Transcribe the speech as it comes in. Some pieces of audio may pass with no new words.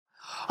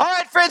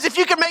friends, if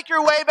you can make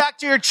your way back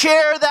to your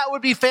chair, that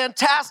would be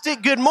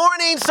fantastic. Good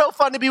morning. So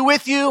fun to be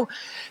with you.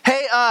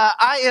 Hey,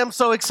 I am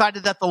so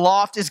excited that the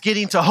Loft is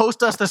getting to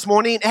host us this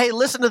morning. Hey,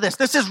 listen to this.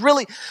 This is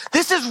really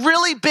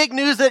big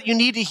news that you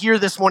need to hear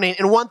this morning.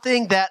 And one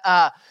thing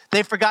that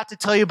they forgot to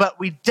tell you, but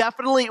we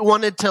definitely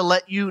wanted to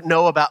let you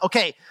know about.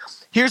 Okay,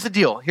 here's the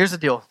deal.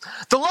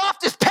 The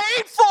Loft is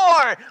paid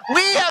for.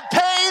 We have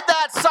paid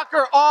that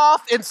sucker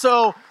off. And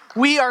so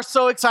we are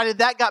so excited.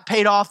 That got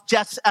paid off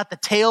just at the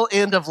tail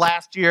end of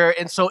last year.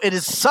 And so it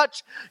is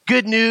such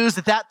good news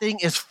that thing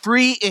is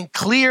free and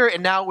clear.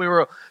 And now we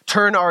will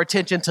turn our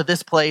attention to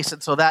this place.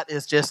 And so that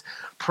is just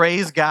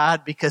praise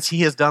God because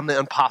he has done the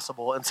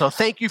impossible. And so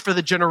thank you for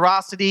the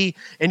generosity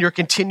and your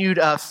continued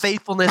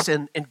faithfulness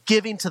and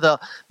giving to the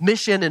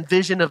mission and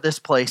vision of this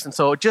place. And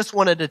so just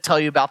wanted to tell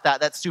you about that.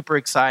 That's super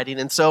exciting.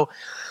 And so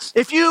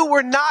if you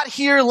were not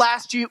here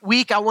last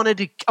week, I want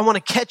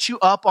to catch you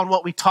up on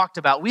what we talked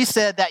about. We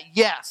said that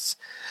yes,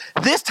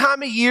 this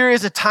time of year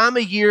is a time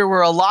of year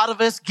where a lot of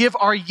us give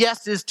our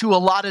yeses to a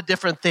lot of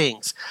different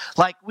things.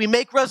 Like we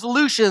make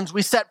resolutions,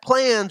 we set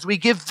plans, we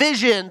give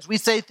visions, we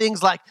say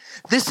things like,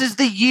 this is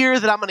the year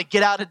that I'm going to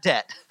get out of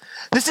debt.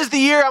 This is the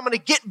year I'm going to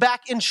get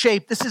back in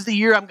shape. This is the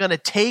year I'm going to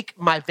take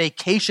my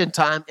vacation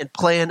time and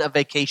plan a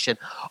vacation.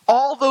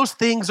 All those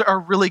things are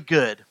really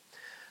good.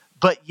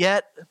 But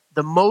yet,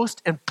 the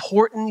most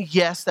important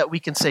yes that we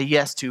can say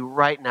yes to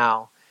right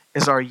now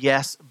is our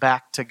yes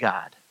back to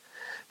God.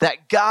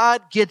 That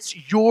God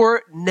gets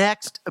your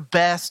next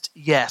best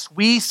yes.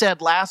 We said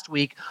last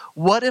week,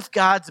 what if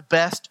God's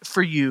best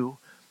for you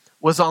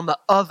was on the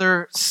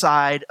other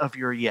side of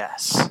your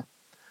yes?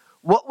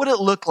 What would it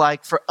look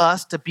like for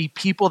us to be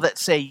people that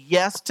say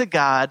yes to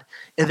God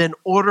and then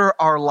order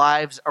our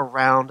lives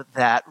around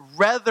that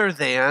rather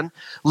than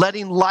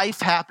letting life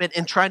happen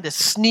and trying to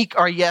sneak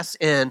our yes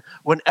in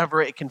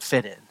whenever it can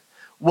fit in?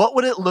 What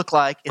would it look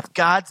like if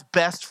God's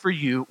best for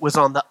you was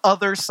on the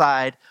other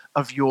side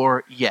of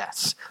your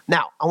yes?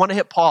 Now, I want to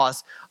hit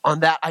pause on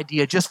that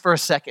idea just for a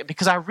second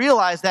because I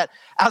realize that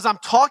as I'm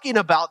talking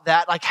about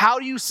that, like how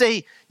do you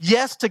say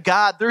yes to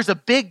God? There's a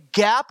big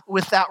gap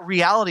with that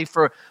reality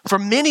for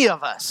many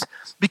of us.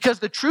 Because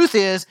the truth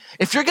is,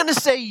 if you're going to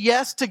say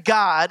yes to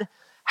God,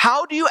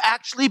 how do you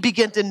actually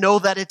begin to know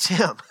that it's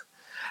him?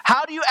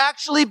 How do you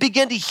actually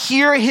begin to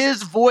hear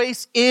his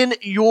voice in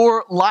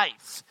your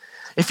life?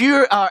 If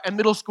you're a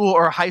middle school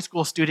or a high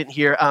school student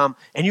here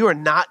and you are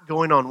not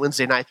going on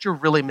Wednesday nights, you're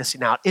really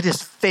missing out. It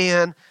is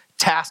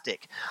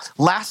fantastic.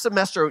 Last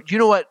semester, you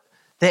know what?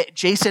 That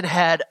Jason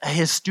had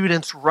his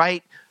students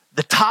write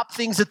the top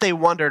things that they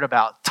wondered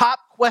about, top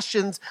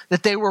questions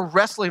that they were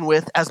wrestling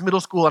with as middle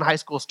school and high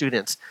school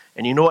students.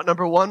 And you know what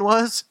number one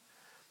was?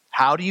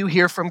 How do you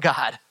hear from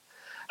God?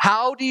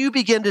 How do you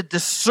begin to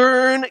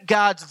discern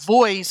God's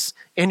voice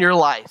in your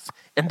life?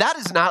 And that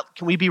is not,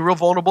 can we be real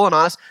vulnerable and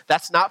honest?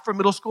 That's not for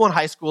middle school and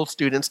high school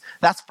students.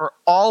 That's for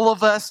all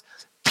of us,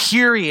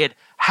 period.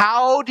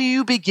 How do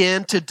you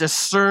begin to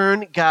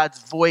discern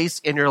God's voice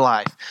in your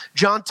life?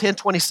 John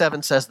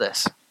 10:27 says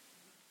this.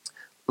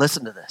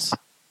 Listen to this.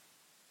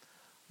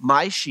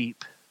 My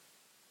sheep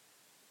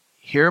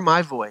hear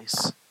my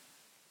voice,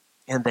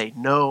 and they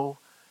know,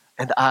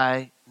 and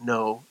I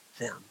know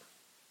them.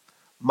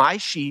 My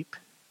sheep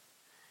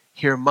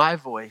hear my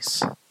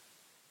voice,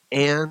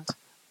 and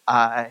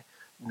I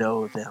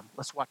know them.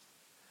 Let's watch.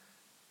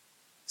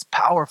 It's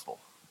powerful.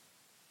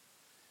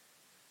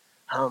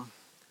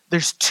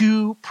 There's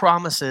two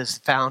promises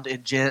found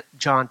in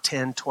John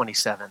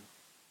 10:27.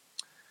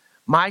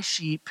 My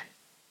sheep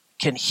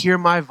can hear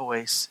my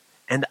voice,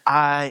 and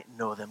I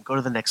know them. Go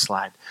to the next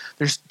slide.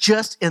 There's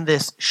just in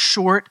this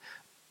short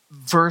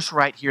verse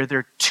right here, there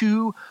are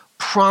two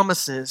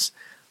promises.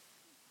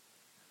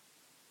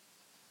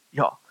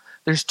 Y'all,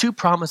 there's two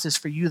promises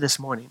for you this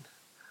morning,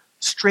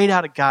 straight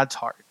out of God's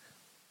heart.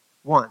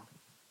 One,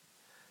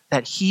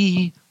 that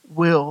he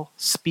will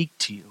speak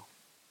to you.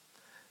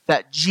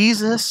 That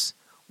Jesus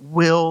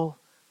will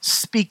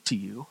speak to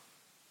you.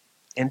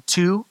 And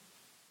two,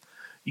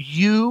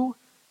 you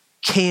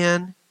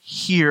can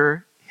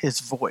hear his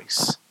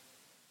voice.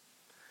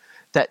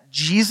 That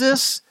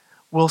Jesus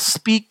will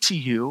speak to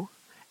you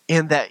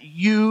and that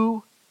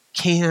you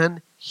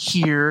can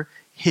hear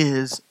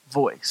his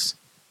voice.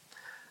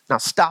 Now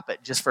stop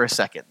it just for a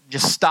second.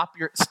 Just stop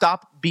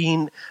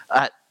being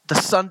the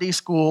Sunday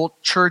school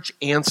church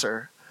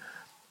answer.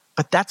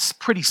 But that's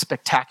pretty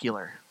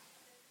spectacular.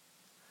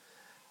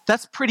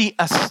 That's pretty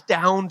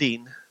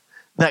astounding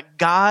that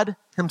God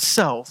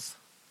himself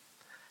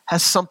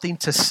has something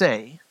to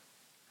say,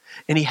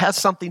 and he has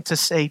something to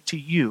say to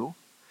you,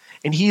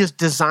 and he has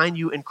designed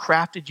you and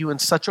crafted you in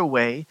such a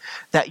way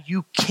that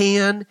you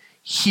can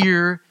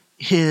hear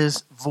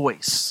his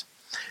voice.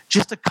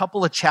 Just a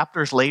couple of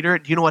chapters later,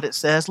 do you know what it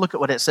says? Look at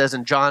what it says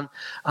in John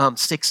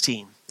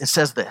 16. It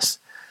says this.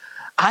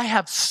 I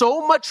have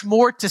so much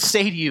more to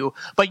say to you,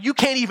 but you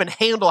can't even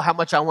handle how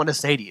much I want to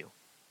say to you.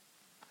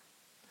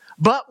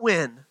 But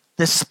when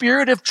the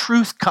Spirit of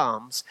truth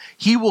comes,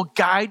 he will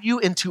guide you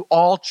into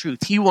all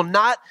truth. He will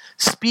not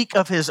speak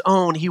of his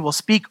own. He will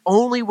speak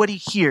only what he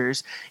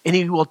hears, and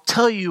he will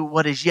tell you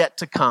what is yet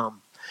to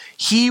come.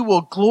 He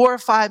will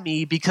glorify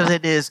me because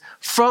it is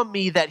from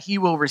me that he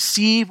will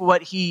receive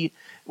what he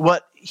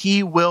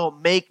will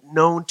make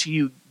known to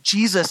you.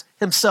 Jesus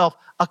himself,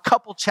 a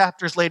couple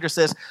chapters later,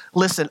 says,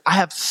 listen, I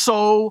have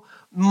so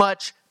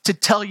much to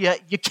tell you.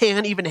 You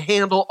can't even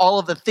handle all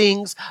of the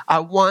things I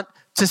want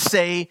to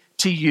say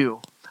to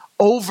you.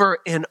 Over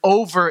and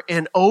over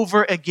and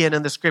over again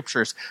in the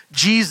scriptures,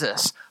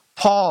 Jesus,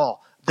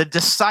 Paul, the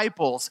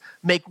disciples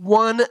make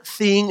one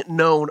thing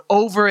known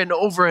over and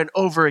over and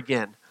over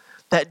again,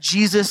 that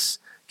Jesus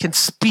can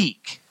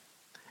speak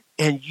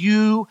and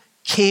you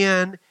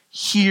can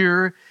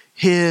hear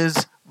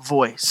his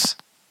voice.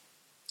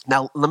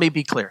 Now, let me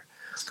be clear.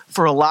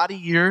 For a lot of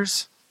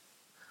years,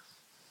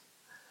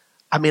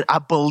 I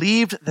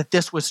believed that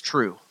this was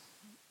true.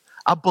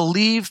 I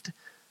believed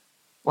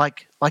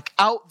like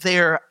out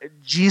there,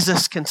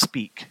 Jesus can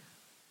speak.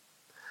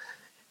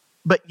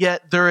 But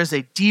yet there is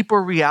a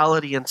deeper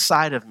reality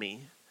inside of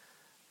me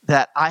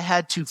that I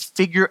had to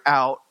figure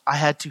out, I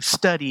had to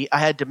study, I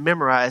had to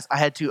memorize, I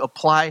had to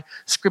apply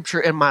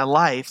scripture in my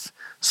life.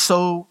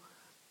 So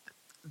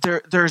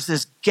there's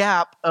this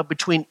gap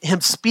between him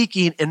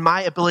speaking and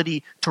my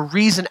ability to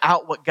reason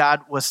out what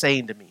God was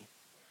saying to me.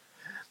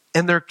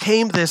 And there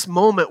came this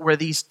moment where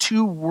these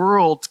two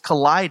worlds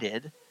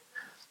collided,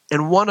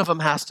 and one of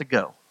them has to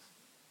go.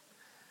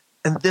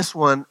 And this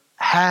one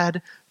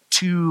had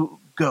to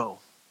go.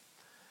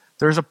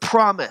 There's a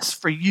promise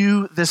for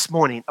you this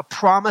morning, a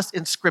promise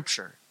in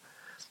Scripture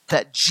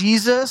that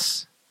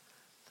Jesus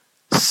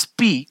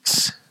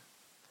speaks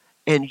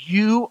and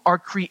you are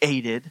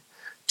created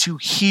to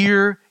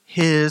hear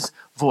his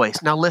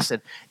voice. Now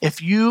listen,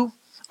 if you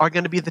are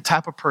going to be the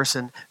type of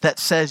person that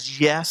says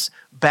yes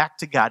back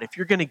to God, if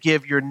you're going to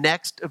give your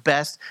next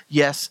best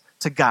yes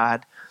to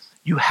God,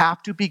 you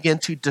have to begin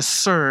to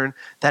discern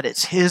that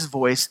it's his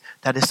voice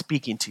that is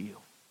speaking to you.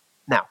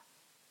 Now,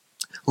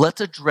 let's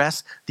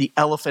address the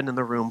elephant in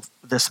the room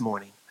this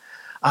morning.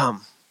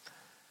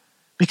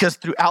 Because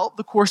throughout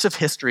the course of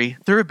history,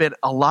 there have been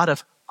a lot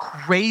of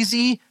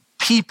crazy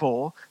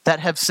people that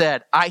have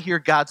said, I hear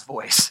God's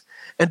voice,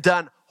 and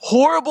done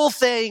horrible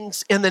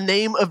things in the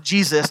name of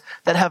Jesus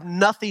that have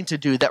nothing to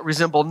do, that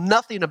resemble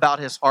nothing about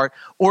his heart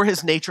or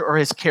his nature or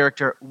his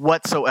character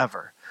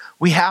whatsoever.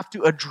 We have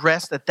to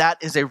address that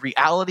is a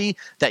reality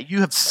that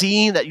you have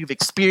seen, that you've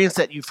experienced,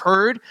 that you've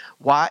heard.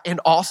 Why? And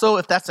also,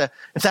 if that's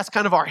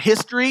kind of our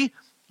history,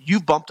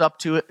 you've bumped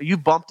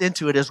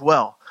into it as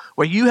well,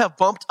 where you have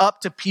bumped up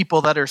to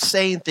people that are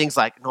saying things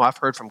like, no, I've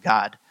heard from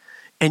God.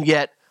 And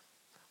yet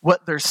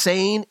what they're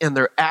saying and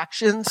their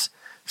actions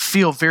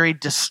feel very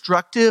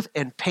destructive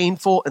and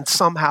painful and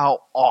somehow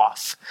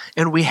off.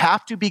 And we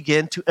have to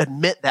begin to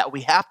admit that.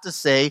 We have to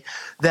say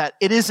that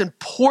it is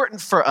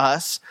important for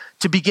us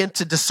to begin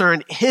to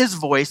discern his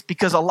voice,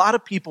 because a lot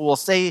of people will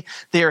say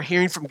they are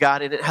hearing from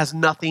God and it has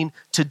nothing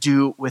to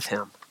do with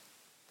him.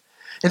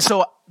 And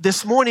so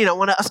this morning, I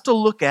want us to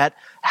look at,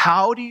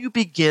 how do you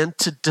begin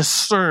to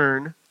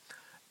discern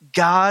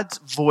God's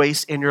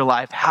voice in your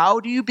life? How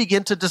do you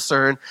begin to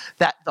discern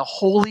that the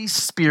Holy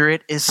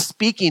Spirit is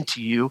speaking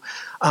to you,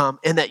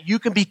 and that you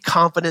can be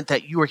confident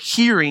that you are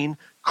hearing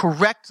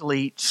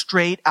correctly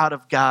straight out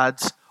of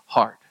God's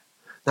heart?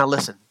 Now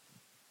listen,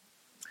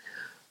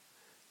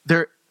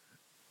 there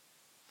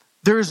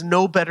is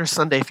no better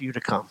Sunday for you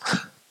to come.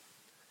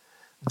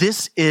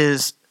 This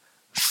is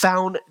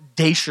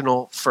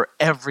foundational for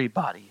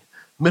everybody.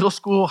 Middle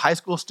school, high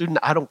school student,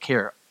 I don't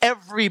care.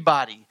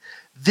 Everybody.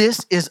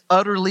 This is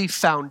utterly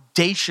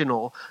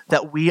foundational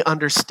that we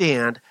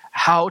understand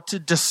how to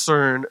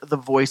discern the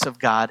voice of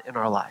God in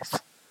our life.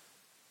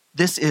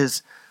 This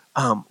is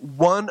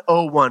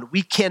 101.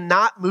 We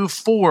cannot move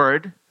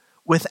forward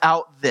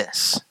without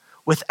this.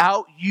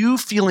 Without you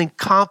feeling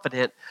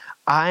confident,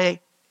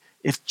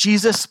 if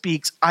Jesus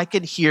speaks, I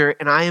can hear,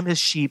 and I am his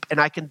sheep, and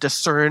I can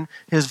discern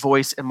his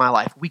voice in my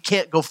life. We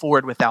can't go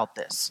forward without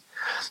this.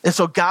 And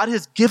so God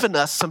has given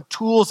us some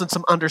tools and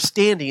some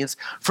understandings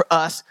for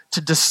us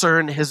to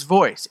discern his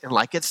voice. And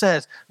like it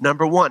says,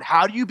 number one,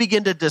 how do you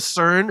begin to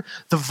discern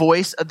the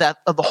voice of the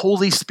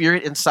Holy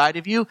Spirit inside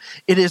of you?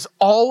 It is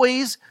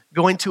always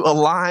going to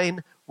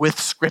align with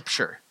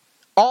Scripture.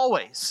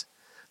 Always.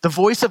 The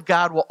voice of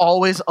God will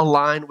always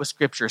align with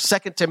Scripture.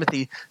 2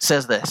 Timothy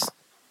says this: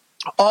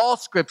 all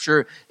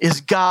Scripture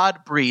is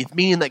God-breathed,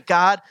 meaning that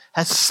God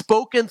has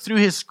spoken through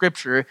his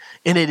Scripture,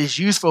 and it is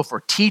useful for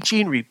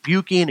teaching,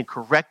 rebuking, and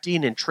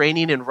correcting, and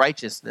training in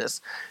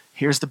righteousness.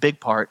 Here's the big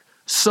part: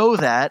 so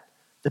that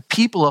the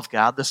people of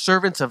God, the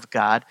servants of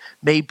God,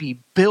 may be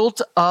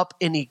built up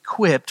and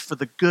equipped for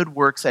the good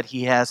works that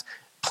he has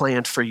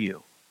planned for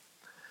you.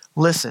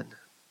 Listen,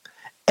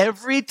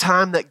 every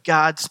time that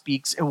God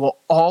speaks, it will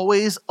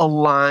always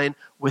align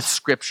with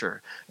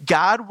Scripture.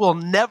 God will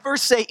never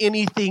say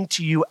anything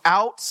to you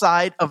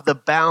outside of the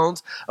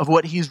bounds of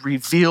what he's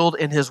revealed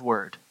in his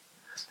word.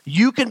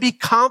 You can be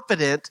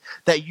confident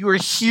that you are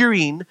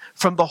hearing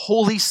from the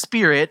Holy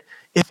Spirit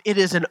if it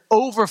is an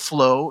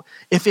overflow,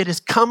 if it is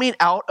coming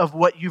out of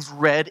what you've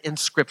read in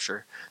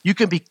Scripture. You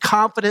can be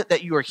confident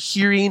that you are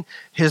hearing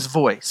his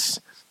voice.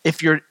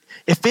 If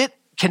it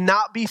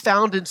cannot be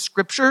found in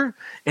Scripture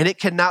and it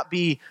cannot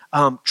be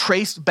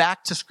traced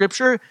back to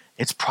Scripture,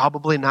 it's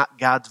probably not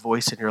God's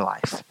voice in your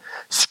life.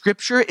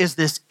 Scripture is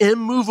this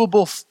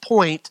immovable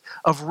point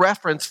of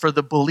reference for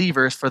the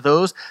believers, for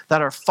those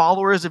that are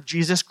followers of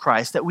Jesus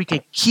Christ, that we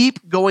can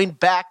keep going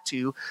back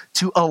to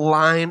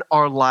align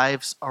our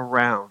lives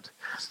around.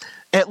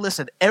 And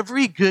listen,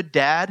 every good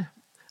dad,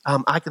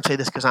 I can say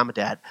this because I'm a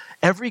dad,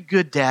 every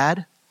good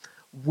dad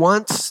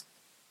wants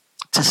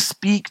to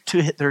speak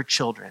to their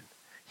children.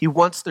 He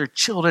wants their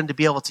children to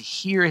be able to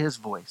hear his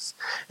voice.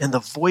 And the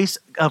voice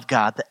of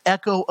God, the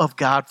echo of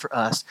God for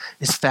us,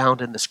 is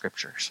found in the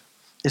Scriptures,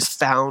 is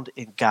found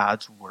in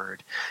God's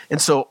word. And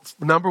so,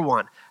 number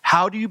one,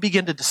 how do you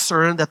begin to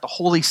discern that the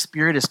Holy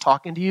Spirit is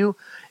talking to you?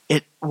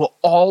 It will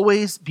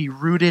always be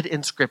rooted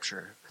in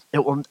Scripture.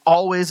 It will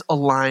always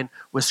align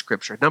with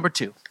Scripture. Number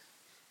two,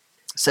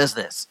 it says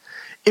this: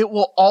 it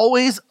will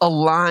always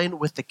align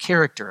with the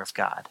character of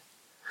God.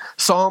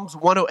 Psalms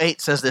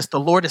 108 says this: the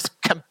Lord is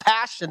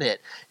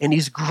compassionate, and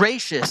he's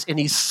gracious, and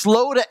he's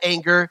slow to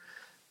anger,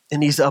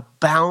 and he's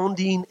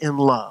abounding in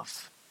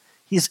love.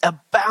 He's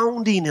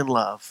abounding in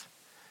love.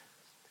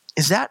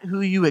 Is that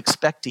who you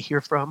expect to hear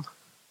from?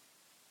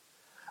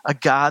 A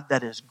God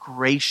that is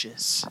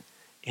gracious,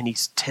 and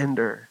he's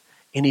tender,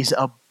 and he's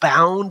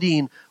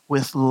abounding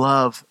with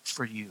love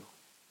for you.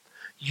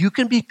 You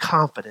can be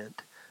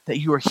confident that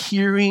you are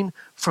hearing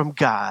from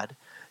God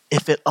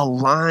if it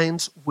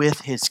aligns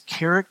with his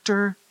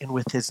character and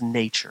with his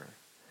nature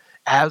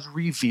as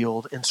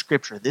revealed in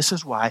Scripture. This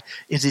is why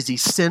it is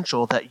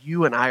essential that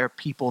you and I are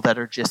people that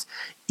are just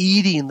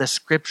eating the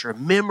Scripture,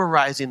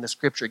 memorizing the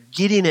Scripture,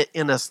 getting it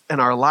in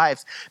our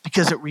lives,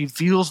 because it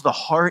reveals the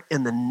heart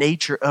and the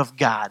nature of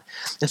God.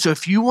 And so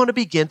if you want to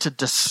begin to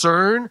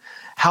discern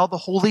how the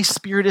Holy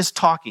Spirit is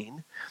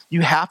talking,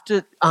 you have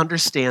to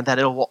understand that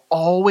it will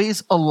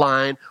always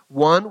align,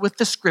 one, with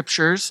the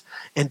Scriptures,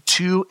 and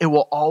two, it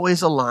will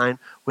always align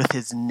with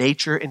his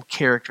nature and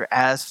character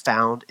as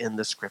found in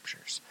the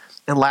Scriptures.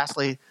 And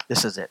lastly,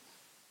 this is it.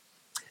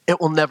 It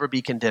will never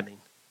be condemning.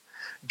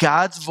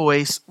 God's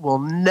voice will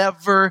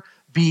never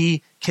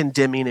be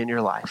condemning in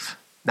your life.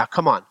 Now,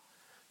 come on.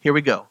 Here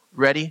we go.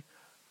 Ready?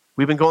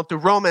 We've been going through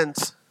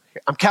Romans.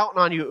 I'm counting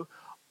on you.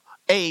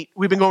 8.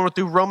 We've been going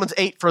through Romans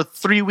 8 for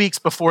 3 weeks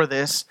before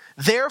this.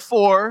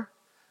 Therefore,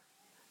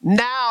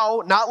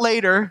 now, not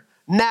later,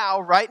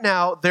 now, right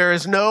now, there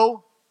is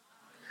no,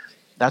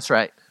 that's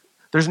right.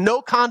 There's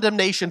no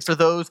condemnation for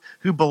those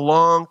who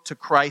belong to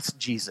Christ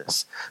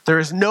Jesus. There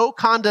is no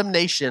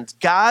condemnation.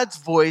 God's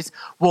voice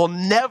will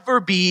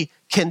never be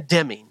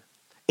condemning.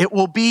 It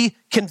will be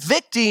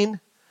convicting,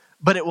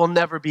 but it will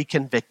never be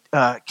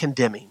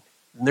condemning.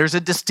 And there's a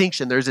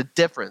distinction. There's a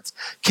difference.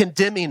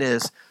 Condemning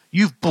is,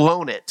 you've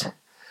blown it.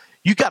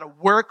 You got to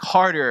work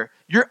harder.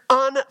 You're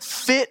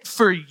unfit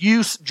for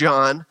use,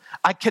 John.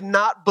 I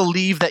cannot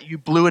believe that you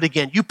blew it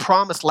again. You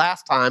promised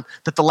last time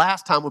that the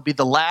last time would be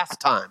the last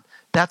time.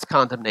 That's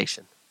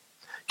condemnation.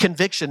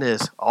 Conviction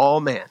is, oh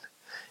man,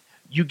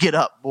 you get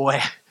up, boy.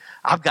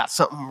 I've got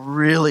something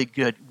really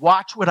good.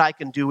 Watch what I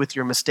can do with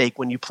your mistake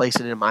when you place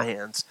it in my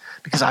hands,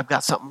 because I've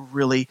got something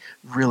really,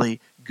 really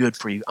good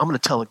for you. I'm going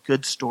to tell a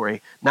good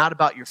story, not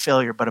about your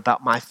failure, but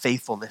about my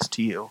faithfulness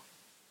to you.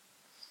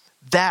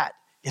 That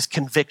is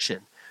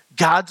conviction.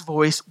 God's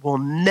voice will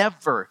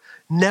never,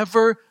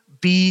 never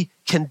be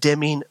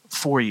condemning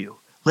for you.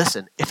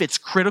 Listen, if it's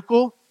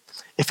critical,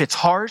 if it's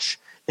harsh,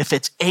 if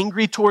it's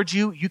angry towards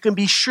you, you can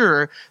be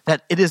sure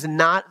that it is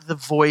not the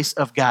voice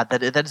of God,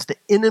 that is the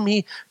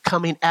enemy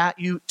coming at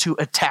you to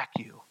attack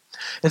you.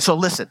 And so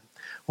listen,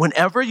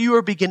 whenever you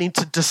are beginning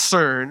to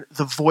discern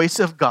the voice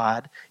of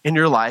God in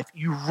your life,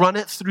 you run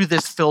it through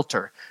this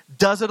filter.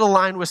 Does it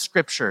align with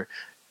Scripture?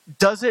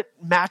 Does it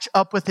match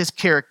up with his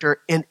character?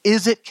 And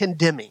is it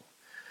condemning?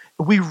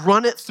 We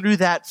run it through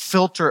that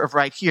filter of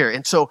right here.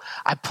 And so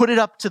I put it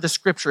up to the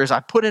Scriptures. I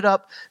put it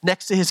up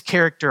next to his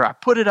character. I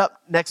put it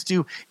up next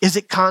to, is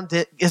it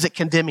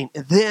condemning?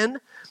 And then,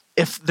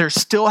 if they're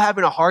still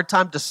having a hard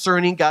time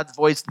discerning God's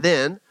voice,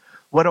 then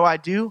what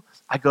do?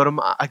 I go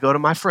to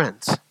my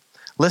friends.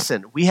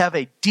 Listen, we have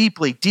a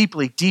deeply,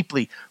 deeply,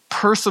 deeply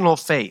personal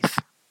faith,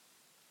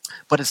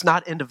 but it's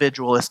not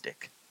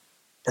individualistic.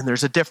 And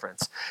there's a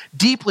difference.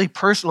 Deeply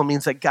personal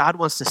means that God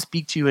wants to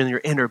speak to you in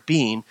your inner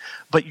being,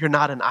 but you're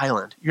not an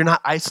island. You're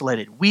not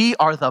isolated. We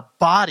are the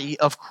body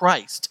of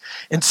Christ.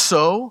 And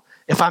so,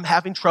 if I'm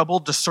having trouble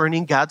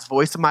discerning God's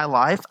voice in my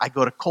life, I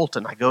go to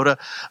Colton, I go to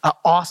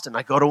Austin,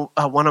 I go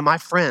to one of my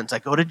friends, I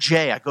go to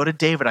Jay, I go to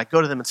David, I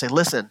go to them and say,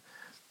 listen,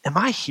 am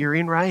I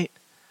hearing right?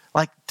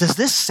 Like, does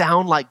this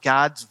sound like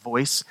God's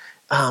voice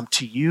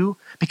to you?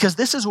 Because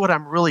this is what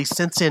I'm really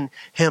sensing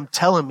him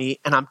telling me,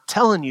 and I'm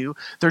telling you,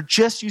 there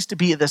just used to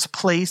be this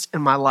place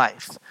in my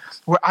life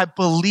where I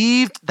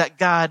believed that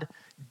God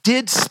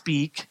did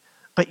speak,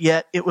 but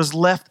yet it was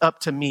left up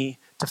to me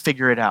to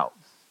figure it out.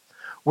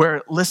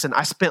 Where, listen,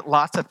 I spent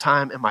lots of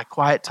time in my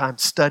quiet time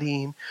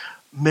studying,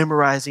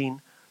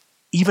 memorizing,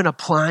 even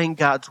applying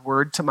God's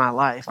word to my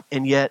life,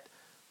 and yet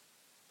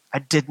I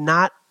did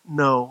not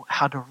know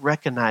how to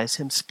recognize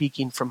him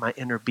speaking from my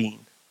inner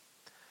being.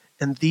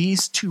 And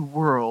these two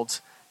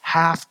worlds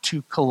have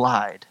to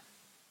collide.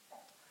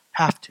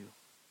 Have to.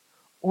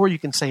 Or you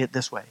can say it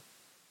this way.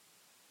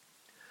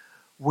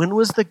 When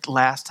was the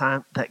last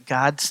time that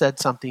God said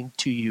something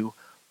to you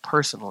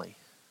personally?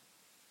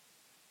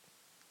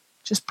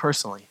 Just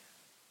personally.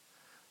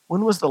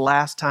 When was the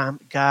last time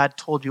God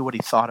told you what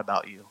he thought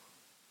about you?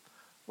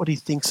 What he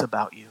thinks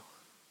about you?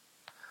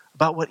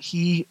 About what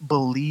he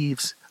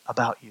believes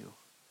about you?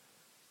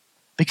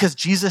 Because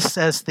Jesus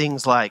says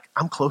things like,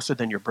 I'm closer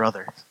than your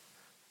brother.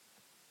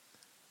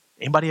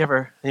 Anybody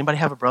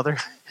have a brother?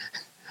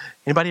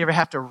 Anybody ever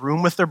have to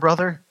room with their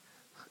brother?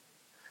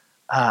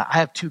 I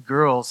have two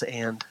girls,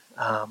 and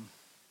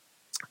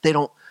they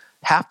don't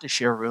have to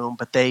share a room,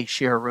 but they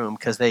share a room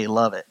because they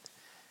love it.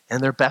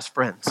 And they're best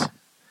friends.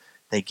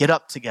 They get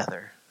up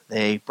together.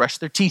 They brush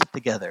their teeth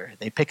together.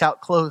 They pick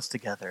out clothes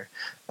together.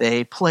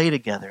 They play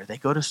together. They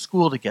go to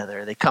school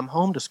together. They come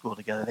home to school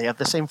together. They have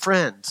the same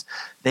friends.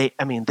 They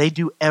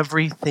do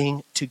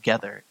everything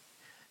together.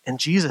 And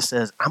Jesus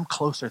says, I'm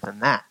closer than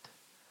that.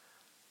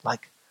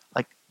 Like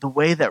the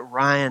way that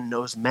Ryan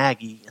knows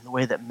Maggie and the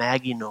way that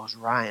Maggie knows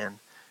Ryan,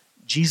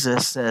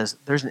 Jesus says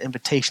there's an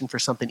invitation for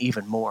something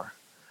even more.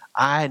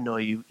 I know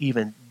you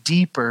even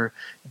deeper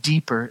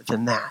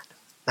than that.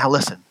 Now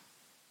listen,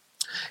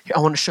 I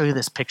want to show you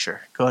this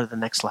picture. Go to the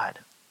next slide.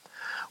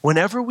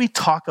 Whenever we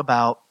talk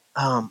about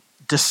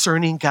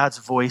discerning God's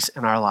voice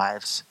in our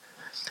lives,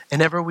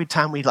 and every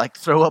time we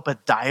throw up a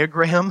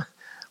diagram,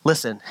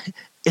 listen,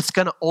 it's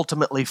going to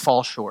ultimately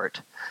fall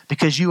short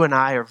because you and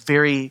I are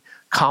very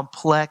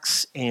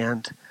complex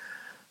and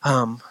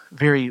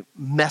very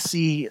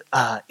messy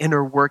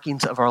inner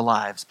workings of our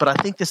lives. But I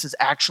think this is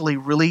actually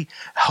really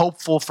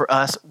helpful for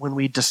us when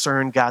we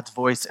discern God's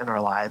voice in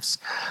our lives.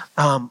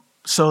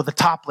 So the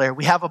top layer,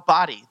 we have a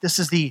body. This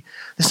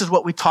is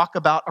what we talk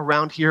about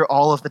around here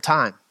all of the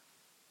time.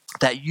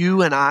 That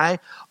you and I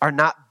are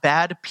not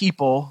bad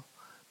people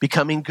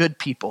becoming good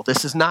people.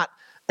 This is not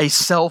a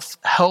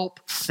self-help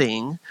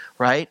thing,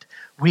 right?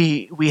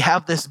 We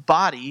have this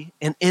body,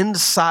 and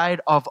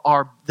inside of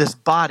this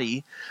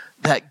body,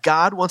 that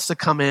God wants to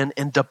come in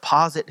and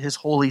deposit his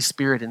Holy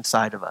Spirit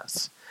inside of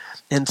us.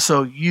 And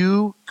so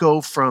you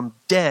go from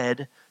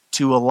dead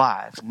to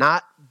alive,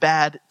 not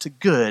bad to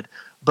good,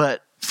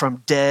 but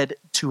from dead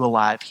to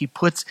alive. He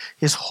puts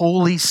his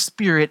Holy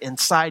Spirit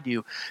inside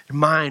you, your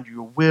mind,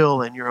 your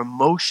will, and your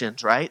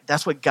emotions, right?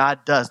 That's what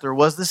God does. There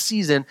was this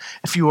season,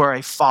 if you are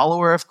a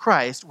follower of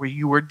Christ, where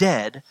you were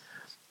dead,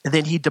 and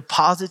then he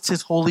deposits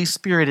his Holy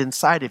Spirit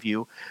inside of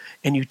you,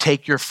 and you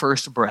take your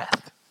first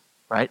breath,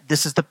 right?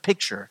 This is the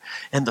picture.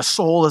 And the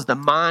soul is the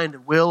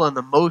mind, will, and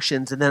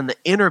emotions, and then the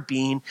inner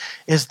being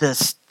is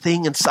this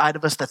thing inside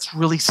of us that's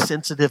really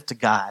sensitive to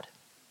God.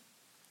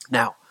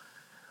 Now,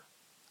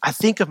 I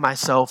think of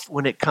myself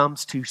when it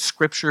comes to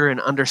scripture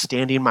and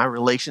understanding my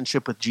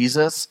relationship with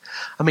Jesus.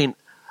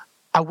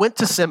 I went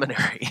to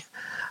seminary.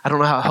 I don't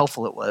know how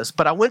helpful it was,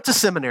 but I went to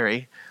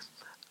seminary.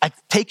 I've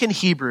taken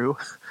Hebrew.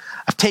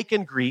 I've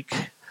taken Greek.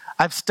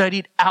 I've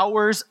studied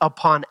hours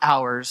upon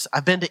hours.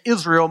 I've been to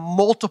Israel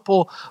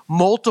multiple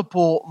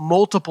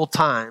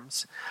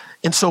times.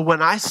 And so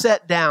when I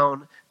sat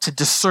down to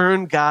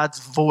discern God's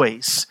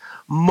voice,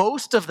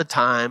 most of the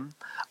time,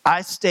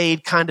 I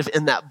stayed kind of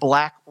in that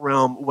black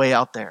realm way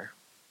out there,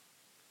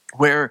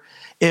 where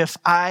if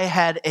I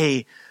had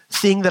a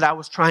thing that I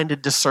was trying to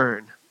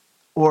discern,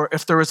 or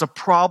if there was a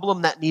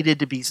problem that needed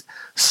to be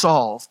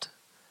solved,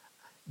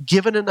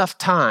 given enough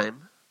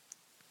time,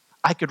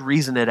 I could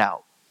reason it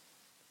out.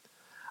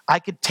 I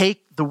could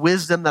take the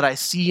wisdom that I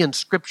see in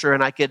Scripture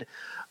and I could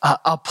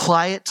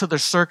apply it to the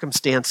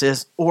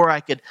circumstances, or I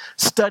could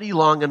study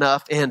long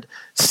enough and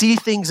see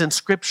things in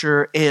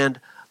Scripture and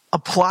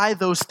apply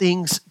those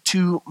things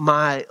to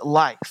my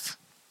life.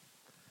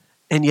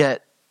 And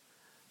yet,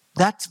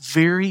 that's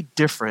very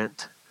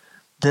different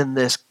than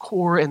this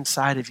core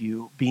inside of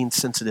you being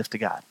sensitive to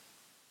God.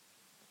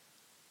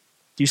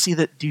 Do you see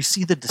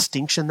the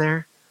distinction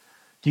there?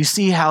 Do you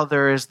see how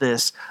there is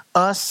this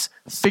us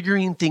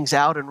figuring things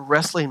out and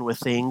wrestling with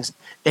things,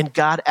 and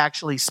God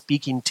actually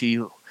speaking to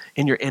you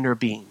in your inner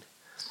being?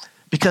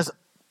 Because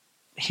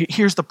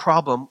here's the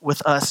problem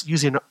with us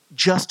using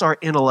just our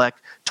intellect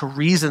to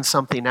reason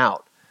something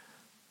out.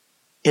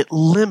 It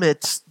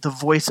limits the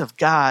voice of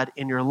God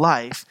in your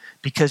life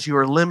because you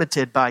are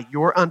limited by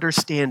your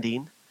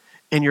understanding,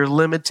 and you're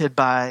limited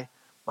by,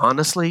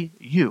 honestly,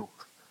 you.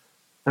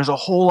 There's a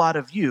whole lot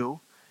of you,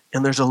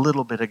 and there's a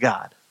little bit of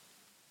God.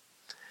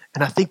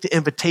 And I think the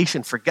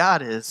invitation for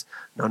God is,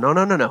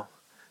 no.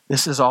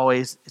 This is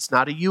always, it's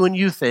not a you and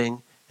you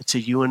thing, it's a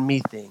you and me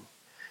thing.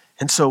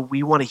 And so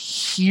we want to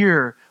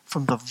hear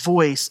from the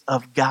voice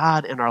of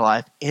God in our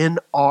life, in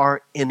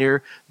our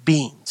inner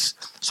beings.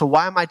 So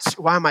why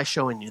am I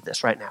showing you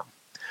this right now?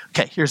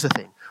 Okay, here's the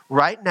thing.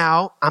 Right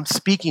now, I'm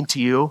speaking to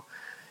you,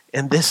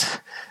 and this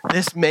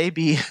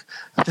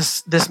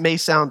may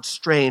sound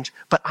strange,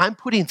 but I'm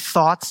putting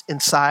thoughts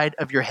inside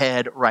of your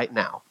head right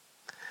now.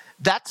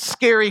 That's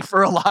scary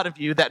for a lot of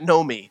you that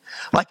know me.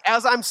 Like,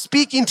 as I'm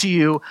speaking to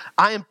you,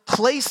 I am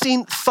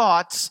placing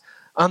thoughts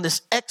on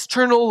this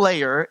external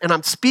layer, and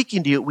I'm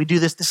speaking to you. We do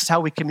this. This is how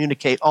we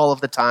communicate all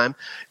of the time.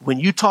 When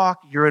you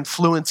talk, you're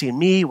influencing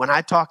me. When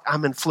I talk,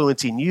 I'm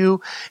influencing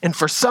you. And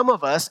for some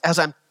of us, as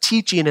I'm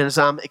teaching and as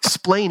I'm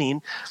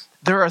explaining,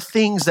 there are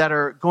things that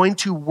are going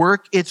to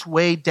work its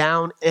way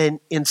down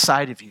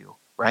inside of you,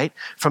 right?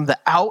 From the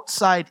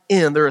outside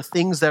in, there are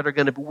things that are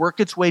going to work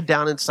its way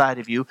down inside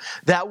of you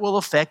that will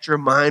affect your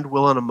mind,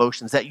 will, and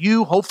emotions, that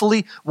you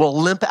hopefully will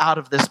limp out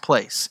of this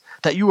place,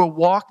 that you will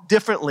walk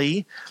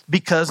differently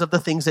because of the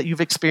things that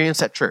you've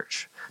experienced at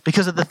church,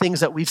 because of the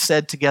things that we've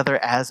said together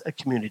as a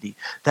community.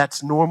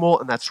 That's normal,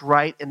 and that's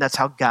right, and that's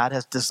how God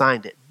has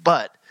designed it.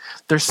 But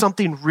there's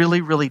something really,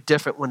 really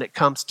different when it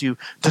comes to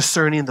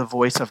discerning the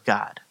voice of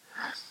God.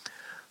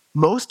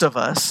 Most of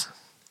us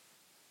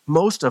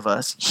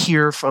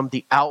hear from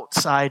the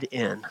outside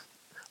in,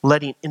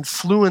 letting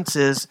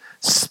influences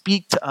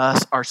speak to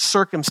us, our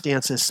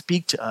circumstances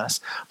speak to us.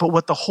 But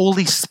what the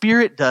Holy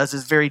Spirit does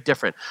is very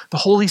different. The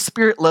Holy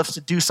Spirit loves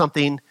to do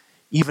something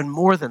even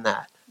more than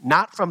that,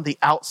 not from the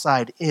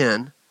outside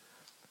in,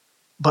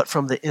 but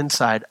from the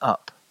inside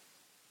up.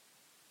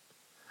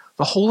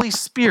 The Holy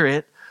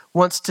Spirit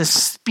wants to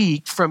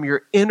speak from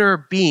your inner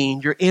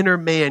being, your inner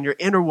man, your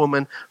inner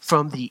woman,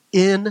 from the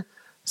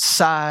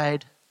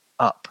inside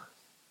up.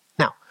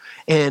 Now,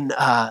 in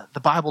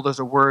the Bible, there's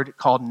a word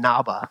called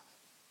naba.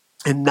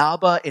 And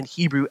naba in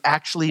Hebrew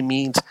actually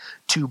means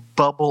to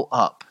bubble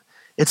up.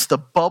 It's the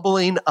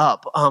bubbling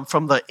up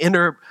from the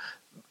inner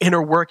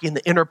working,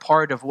 the inner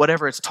part of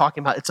whatever it's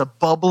talking about. It's a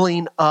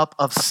bubbling up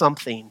of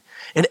something.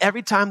 And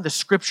every time the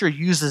scripture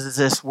uses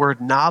this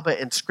word naba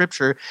in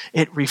scripture,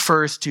 it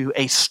refers to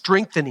a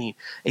strengthening,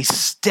 a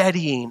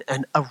steadying,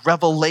 and a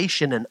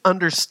revelation, an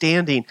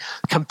understanding,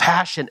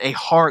 compassion, a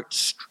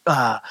heart,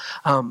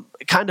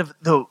 kind of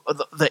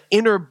the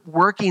inner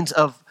workings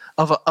of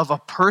a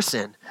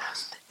person.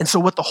 And so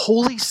what the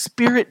Holy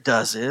Spirit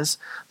does is,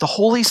 the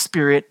Holy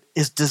Spirit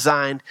is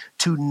designed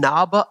to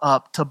naba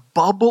up, to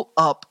bubble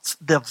up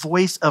the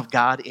voice of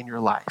God in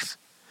your life.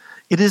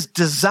 It is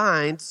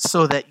designed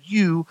so that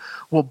you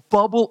will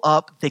bubble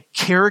up the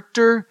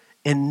character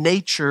and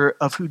nature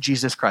of who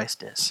Jesus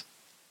Christ is.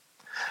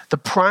 The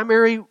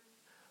primary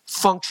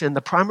function,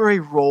 the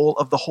primary role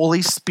of the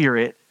Holy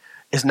Spirit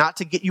is not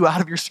to get you out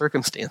of your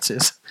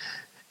circumstances.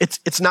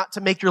 It's not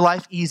to make your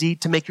life easy,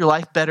 to make your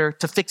life better,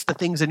 to fix the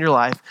things in your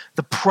life.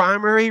 The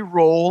primary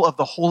role of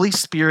the Holy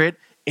Spirit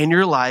in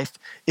your life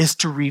is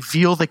to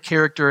reveal the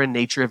character and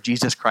nature of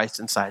Jesus Christ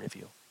inside of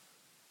you.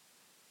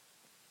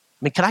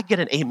 I mean, can I get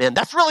an amen?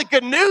 That's really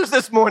good news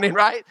this morning,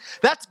 right?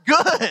 That's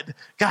good.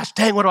 Gosh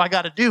dang, what do I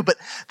got to do? But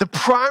the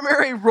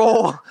primary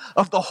role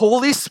of the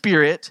Holy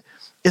Spirit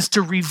is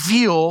to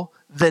reveal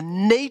the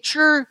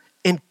nature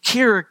and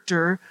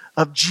character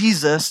of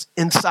Jesus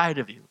inside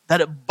of you,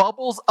 that it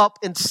bubbles up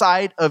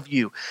inside of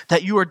you,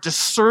 that you are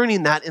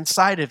discerning that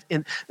inside of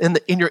in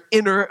your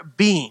inner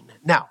being.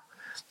 Now,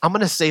 I'm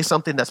going to say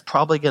something that's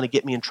probably going to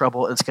get me in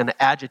trouble, and it's going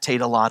to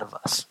agitate a lot of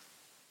us.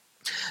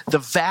 The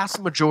vast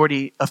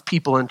majority of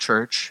people in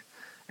church,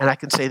 and I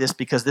can say this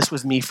because this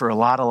was me for a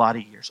lot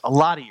of years,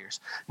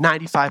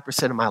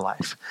 95% of my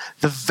life.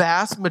 The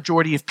vast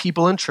majority of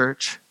people in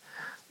church,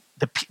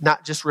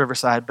 not just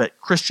Riverside, but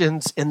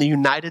Christians in the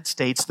United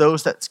States,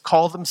 those that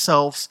call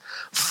themselves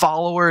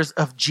followers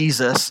of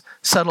Jesus,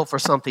 settle for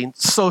something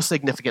so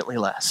significantly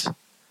less.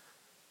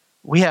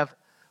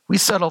 We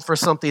settle for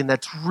something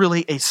that's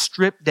really a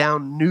stripped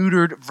down,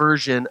 neutered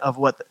version of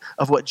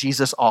what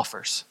Jesus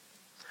offers.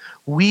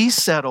 We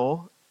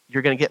settle,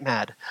 you're going to get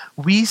mad.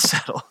 We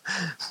settle,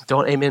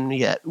 don't amen me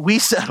yet. We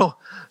settle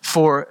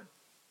for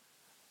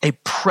a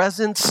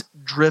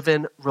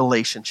presence-driven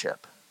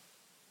relationship.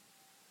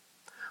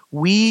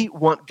 We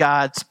want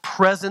God's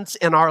presence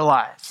in our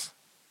life.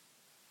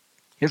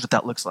 Here's what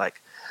that looks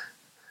like.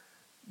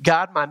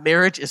 God, my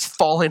marriage is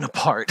falling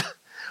apart.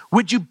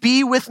 Would you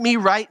be with me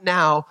right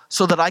now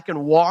so that I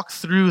can walk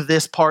through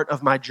this part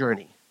of my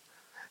journey?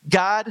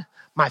 God,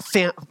 my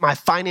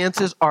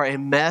finances are a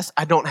mess.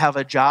 I don't have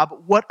a job.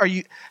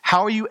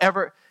 How are you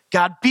ever,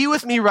 God, be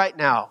with me right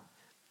now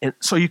and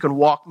so you can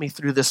walk me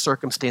through this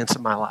circumstance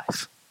in my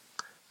life.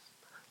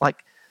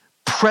 Like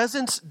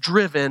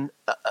presence-driven,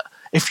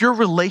 if your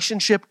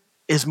relationship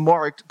is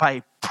marked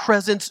by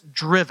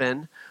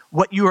presence-driven,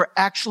 what you are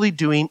actually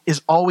doing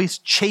is always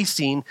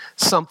chasing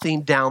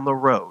something down the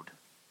road.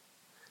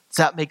 Does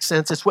that make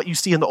sense? It's what you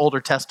see in the Older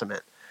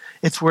Testament.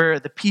 It's where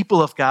the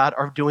people of God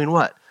are doing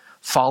what?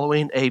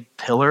 Following a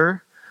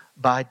pillar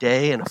by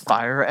day and a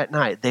fire at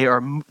night. They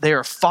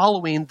are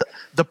following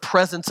the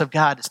presence of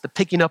God. It's the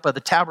picking up of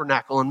the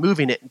tabernacle and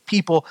moving it. And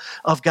people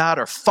of God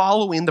are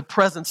following the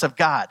presence of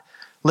God.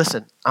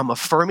 Listen, I'm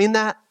affirming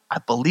that. I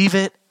believe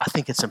it. I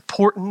think it's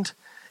important.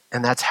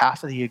 And that's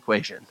half of the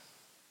equation.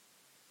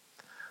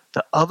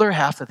 The other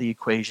half of the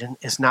equation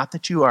is not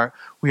that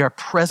we are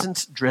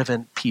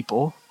presence-driven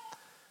people,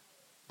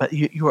 but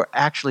you are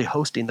actually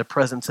hosting the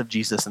presence of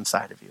Jesus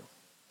inside of you.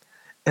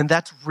 And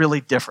that's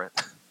really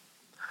different.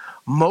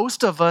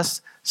 Most of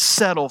us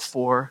settle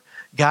for,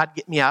 God,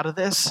 get me out of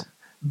this.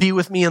 Be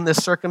with me in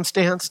this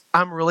circumstance.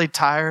 I'm really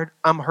tired.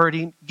 I'm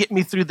hurting. Get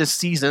me through this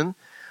season,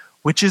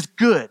 which is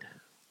good.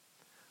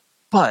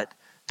 But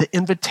the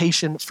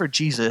invitation for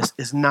Jesus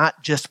is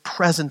not just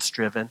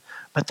presence-driven,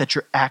 but that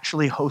you're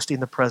actually hosting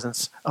the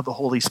presence of the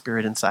Holy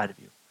Spirit inside of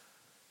you.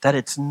 That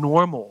it's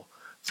normal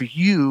for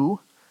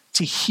you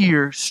to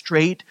hear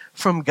straight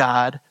from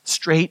God,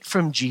 straight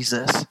from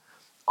Jesus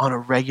on a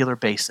regular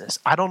basis.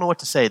 I don't know what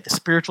to say. The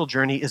spiritual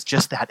journey is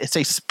just that. It's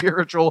a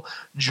spiritual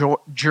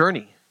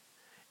journey.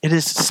 It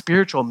is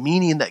spiritual,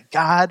 meaning that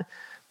God,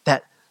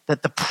 that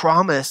the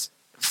promise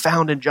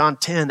found in John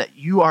 10, that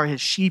you are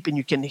his sheep and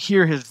you can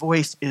hear his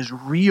voice, is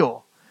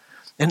real.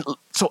 And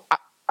so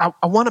I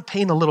want to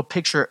paint a little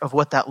picture of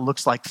what that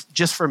looks like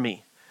just for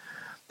me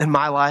in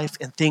my life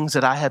and things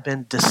that I have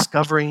been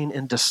discovering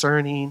and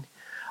discerning.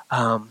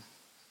 I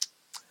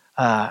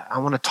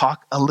want to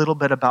talk a little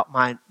bit about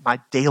my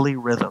daily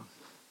rhythm.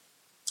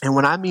 And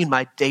when I mean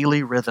my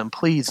daily rhythm,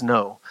 please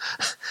know,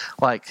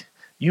 like,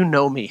 you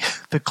know me.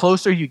 The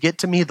closer you get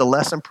to me, the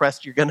less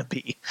impressed you're going to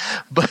be.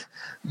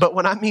 But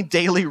when I mean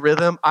daily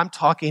rhythm, I'm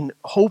talking,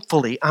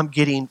 hopefully, I'm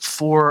getting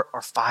 4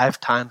 or 5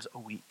 times a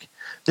week.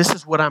 This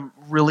is what I'm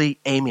really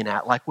aiming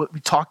at, like what we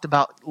talked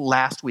about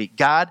last week.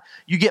 God,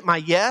 you get my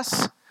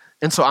yes,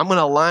 and so I'm going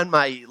to align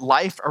my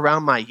life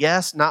around my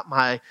yes, not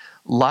my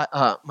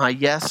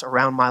yes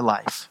around my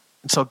life.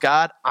 And so,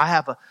 God, I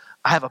have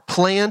a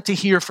plan to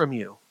hear from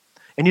you.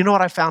 And you know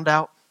what I found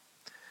out?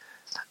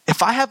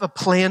 If I have a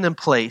plan in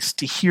place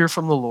to hear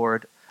from the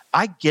Lord,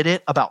 I get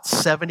it about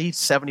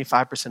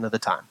 75% of the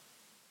time.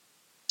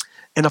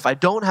 And if I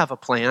don't have a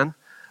plan,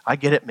 I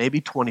get it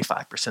maybe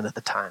 25% of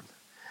the time.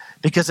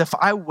 Because if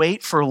I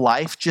wait for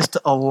life just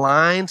to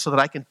align so that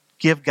I can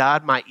give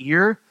God my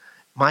ear,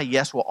 my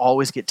yes will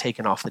always get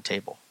taken off the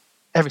table.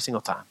 Every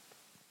single time.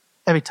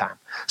 Every time.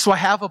 So I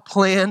have a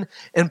plan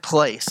in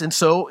place. And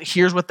so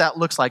here's what that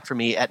looks like for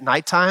me. At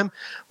nighttime,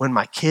 when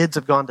my kids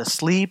have gone to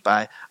sleep,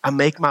 I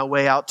make my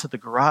way out to the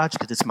garage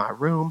because it's my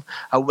room.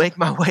 I make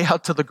my way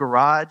out to the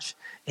garage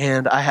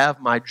and I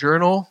have my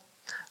journal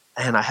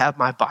and I have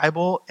my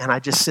Bible and I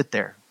just sit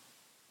there.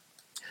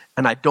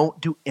 And I don't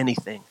do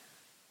anything.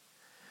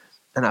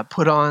 And I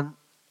put on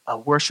a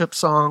worship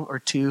song or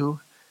two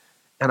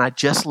and I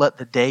just let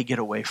the day get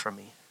away from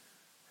me.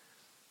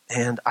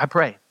 And I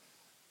pray.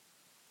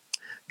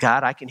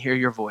 God, I can hear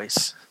your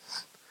voice.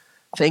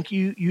 Thank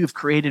you, you have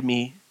created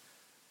me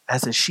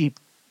as a sheep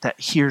that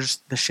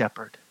hears the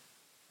shepherd.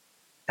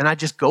 And I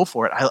just go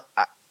for it.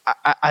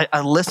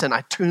 I listen,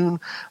 I tune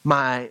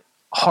my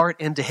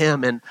heart into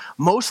him. And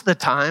most of the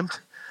time,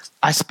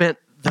 I spent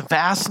the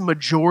vast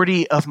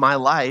majority of my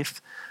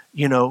life,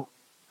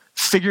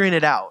 figuring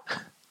it out,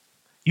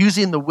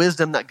 using the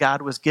wisdom that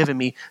God was giving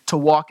me to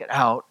walk it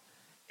out.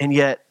 And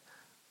yet,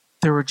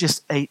 there were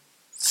just a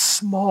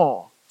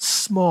small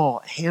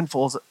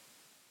handfuls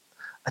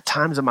of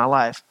times in my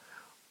life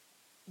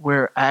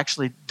where I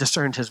actually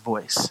discerned his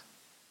voice.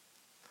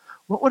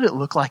 What would it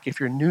look like if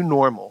your new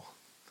normal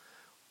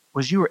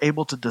was you were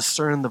able to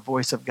discern the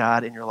voice of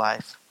God in your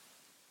life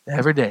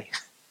every day?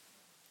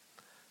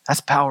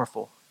 That's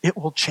powerful. It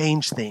will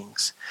change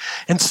things.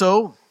 And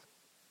so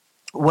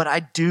what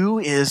I do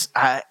is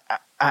I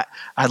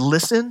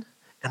listen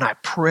and I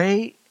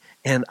pray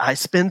and I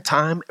spend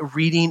time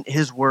reading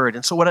his word.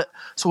 And so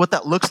what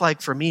that looks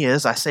like for me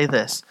is I say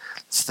this.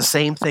 It's the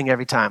same thing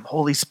every time.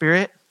 Holy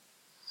Spirit,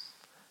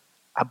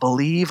 I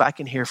believe I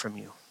can hear from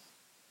you.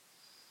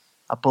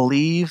 I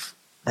believe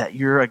that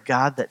you're a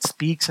God that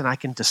speaks and I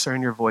can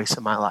discern your voice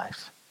in my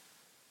life.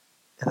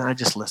 And then I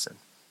just listen.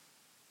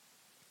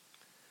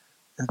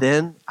 And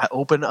then I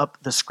open up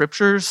the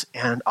scriptures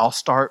and I'll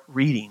start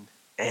reading.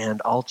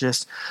 And I'll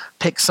just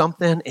pick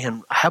something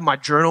and I have my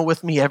journal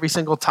with me every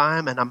single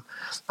time. And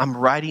I'm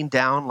writing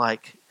down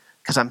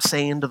because I'm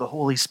saying to the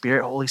Holy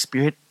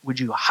Spirit, would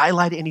you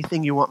highlight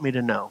anything you want me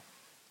to know?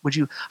 Would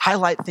you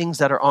highlight things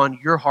that are on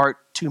your heart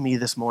to me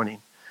this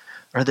morning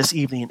or this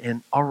evening?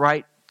 And I'll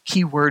write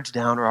key words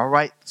down, or I'll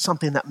write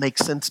something that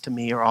makes sense to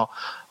me, or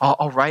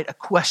I'll write a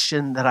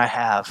question that I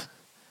have.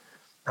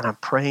 And I'm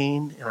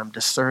praying and I'm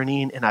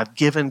discerning and I've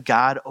given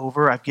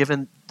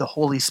the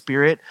Holy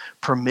Spirit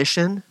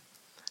permission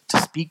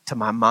to speak to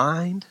my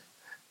mind,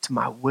 to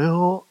my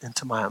will, and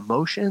to my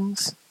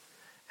emotions.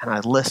 And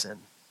I listen.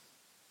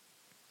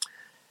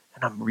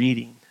 And I'm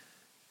reading.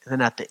 And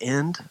then at the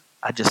end,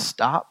 I just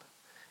stop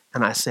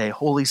and I say,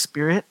 Holy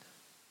Spirit,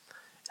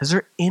 is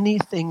there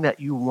anything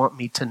that you want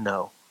me to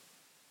know?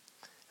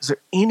 Is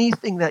there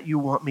anything that you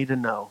want me to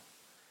know?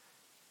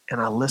 And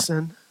I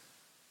listen.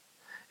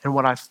 And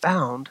what I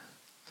found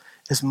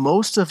is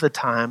most of the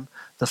time,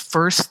 the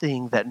first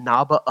thing that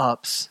Naba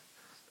ups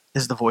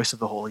is the voice of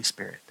the Holy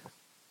Spirit.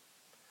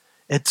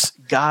 It's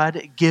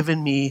God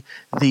giving me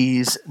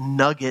these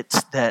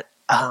nuggets that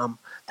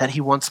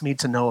he wants me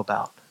to know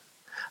about.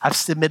 I've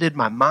submitted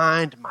my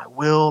mind, my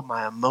will,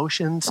 my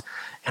emotions,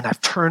 and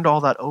I've turned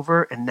all that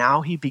over, and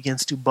now he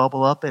begins to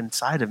bubble up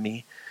inside of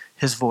me,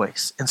 his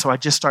voice. And so I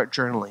just start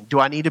journaling. Do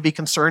I need to be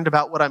concerned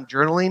about what I'm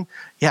journaling?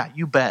 Yeah,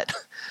 you bet.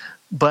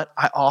 But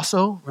I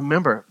also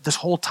remember this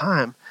whole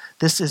time,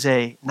 this is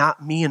a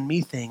not me and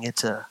me thing,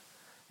 it's a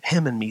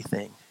him and me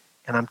thing.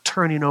 And I'm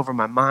turning over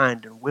my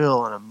mind and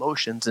will and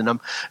emotions, and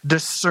I'm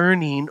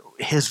discerning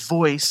his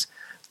voice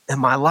in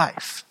my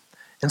life.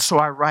 And so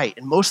I write.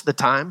 And most of the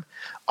time,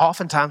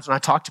 oftentimes when I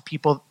talk to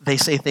people, they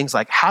say things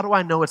like, how do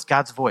I know it's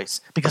God's voice?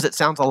 Because it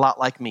sounds a lot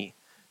like me.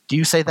 Do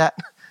you say that?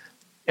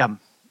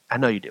 I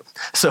know you do.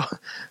 So,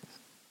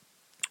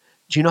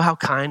 do you know how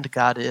kind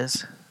God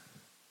is?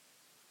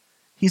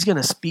 He's going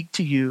to speak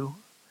to you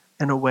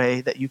in a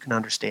way that you can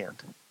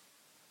understand.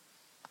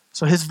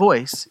 So his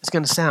voice is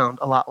going to sound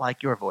a lot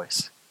like your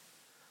voice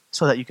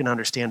so that you can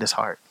understand his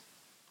heart.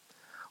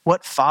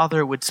 What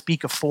father would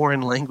speak a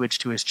foreign language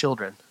to his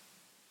children?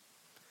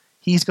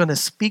 He's going to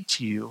speak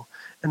to you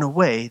in a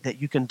way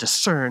that you can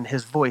discern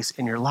his voice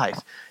in your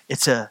life.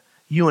 It's a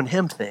you and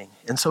him thing.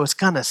 And so it's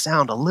going to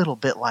sound a little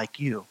bit like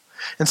you.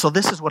 And so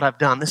this is what I've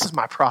done. This is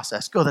my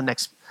process. Go to the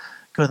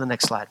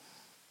next slide.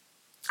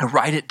 I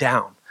write it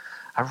down.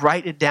 I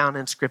write it down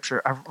in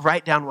scripture. I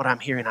write down what I'm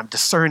hearing. I'm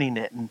discerning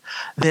it. And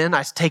then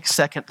I take a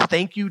second.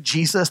 Thank you,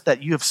 Jesus,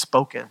 that you have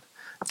spoken.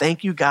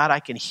 Thank you, God, I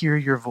can hear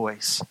your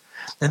voice.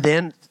 And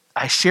then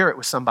I share it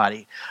with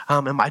somebody.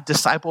 In my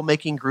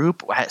disciple-making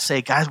group, I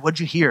say, guys, what'd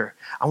you hear?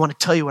 I want to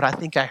tell you what I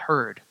think I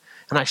heard.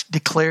 And I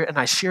declare and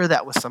I share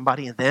that with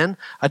somebody. And then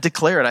I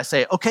declare it. I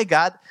say, okay,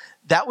 God,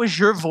 that was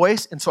your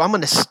voice. And so I'm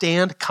going to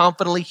stand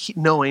confidently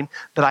knowing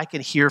that I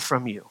can hear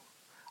from you.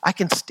 I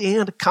can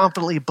stand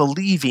confidently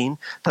believing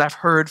that I've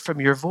heard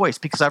from your voice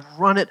because I've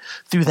run it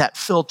through that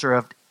filter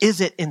of, is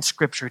it in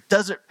Scripture?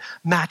 Does it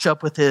match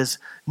up with his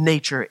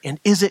nature? And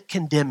is it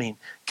condemning?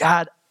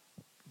 God,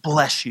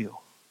 bless you.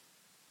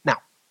 Now,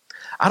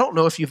 I don't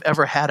know if you've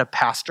ever had a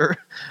pastor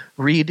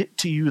read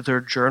to you their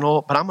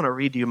journal, but I'm going to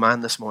read to you mine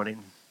this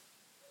morning.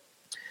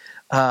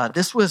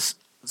 This was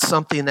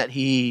something that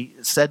he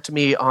said to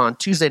me on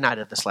Tuesday night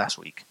of this last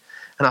week,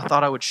 and I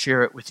thought I would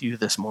share it with you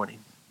this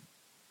morning.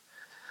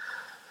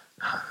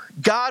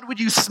 God, would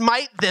you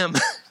smite them?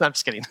 No, I'm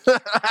just kidding.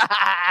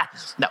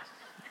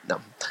 No.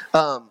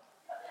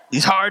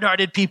 These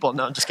hard-hearted people.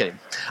 No, I'm just kidding.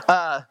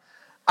 I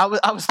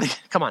was thinking,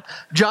 come on.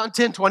 John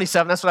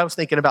 10:27, that's what I was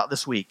thinking about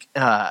this week.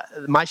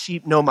 My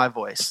sheep know my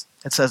voice.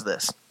 It says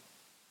this.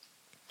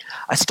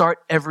 I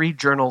start every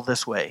journal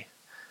this way.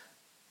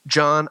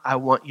 John, I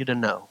want you to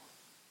know.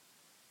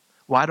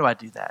 Why do I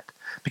do that?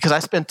 Because I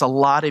spent a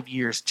lot of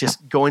years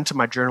just going to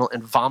my journal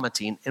and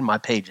vomiting in my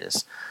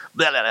pages.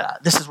 Blah, blah, blah.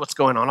 This is what's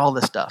going on, all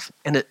this stuff.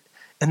 And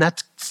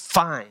that's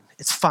fine.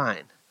 It's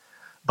fine.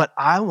 But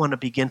I want to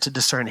begin to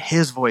discern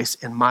his voice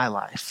in my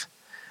life.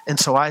 And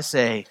so I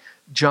say,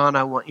 John,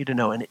 I want you to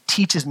know. And it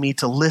teaches me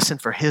to listen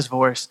for his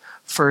voice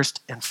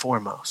first and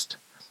foremost.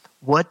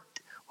 What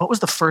was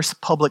the first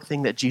public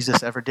thing that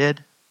Jesus ever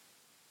did?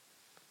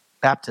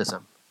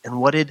 Baptism. And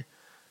what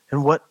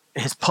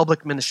his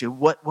public ministry,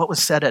 what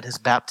was said at his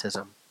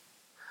baptism?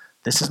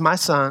 This is my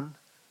son,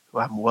 who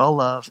I'm well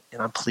loved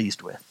and I'm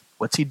pleased with.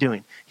 What's he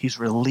doing? He's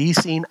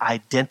releasing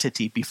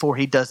identity before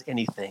he does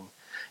anything.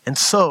 And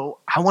so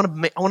I want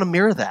to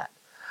mirror that.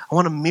 I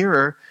want to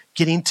mirror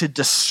getting to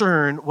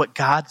discern what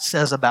God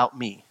says about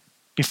me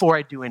before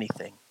I do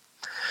anything.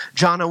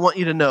 John, I want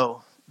you to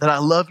know that I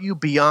love you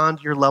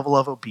beyond your level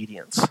of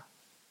obedience.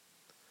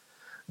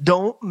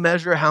 Don't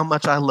measure how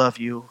much I love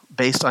you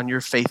based on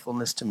your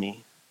faithfulness to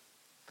me,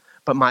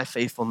 but my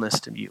faithfulness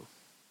to you.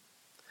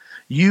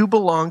 You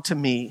belong to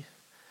me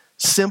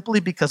simply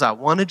because I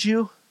wanted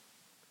you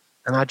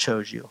and I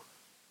chose you.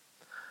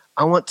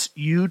 I want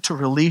you to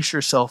release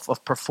yourself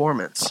of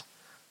performance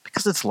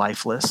because it's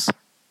lifeless.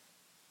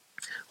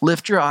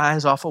 Lift your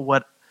eyes off of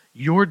what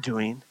you're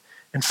doing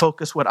and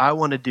focus what I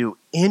want to do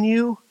in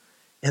you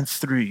and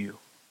through you.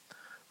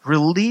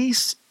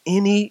 Release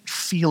any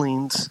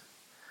feelings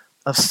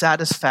of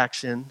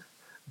satisfaction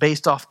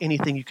based off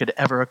anything you could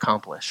ever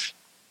accomplish.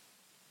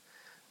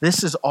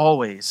 This is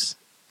always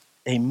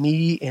a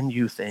me and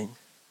you thing,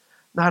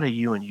 not a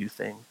you and you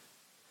thing.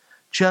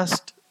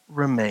 Just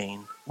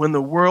remain. When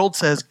the world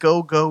says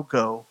go, go,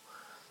 go,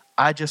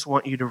 I just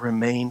want you to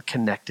remain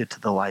connected to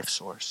the life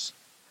source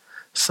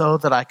so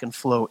that I can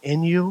flow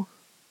in you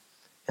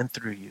and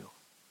through you.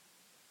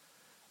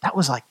 That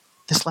was like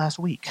this last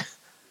week.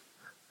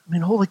 I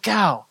mean, holy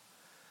cow.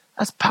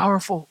 That's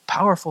powerful,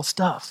 powerful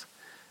stuff.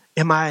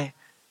 Am I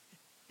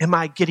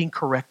getting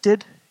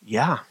corrected?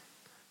 Yeah.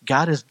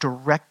 God is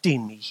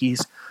directing me. He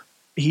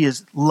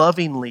is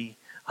lovingly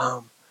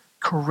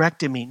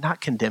correcting me, not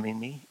condemning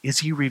me. Is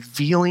he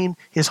revealing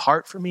his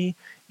heart for me?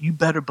 You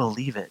better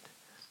believe it.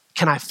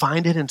 Can I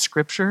find it in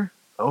Scripture?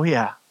 Oh,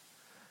 yeah.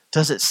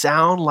 Does it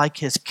sound like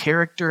his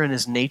character and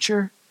his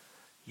nature?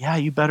 Yeah,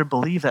 you better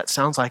believe that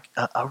sounds like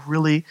a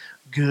really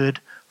good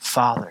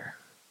father.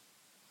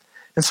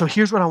 And so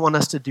here's what I want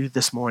us to do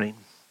this morning.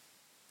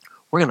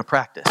 We're going to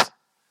practice.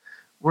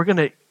 We're going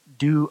to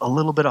do a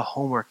little bit of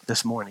homework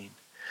this morning.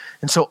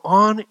 And so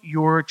on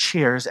your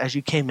chairs, as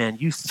you came in,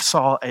 you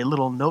saw a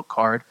little note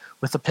card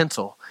with a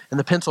pencil. And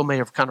the pencil may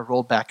have kind of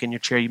rolled back in your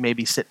chair. You may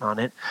be sitting on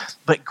it.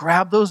 But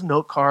grab those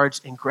note cards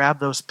and grab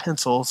those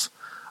pencils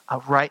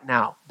right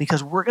now,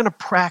 because we're going to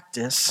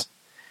practice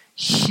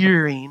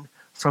hearing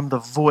from the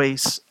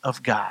voice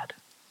of God.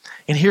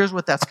 And here's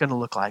what that's going to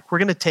look like. We're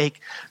going to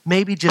take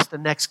maybe just the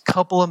next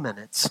couple of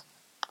minutes.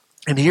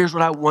 And here's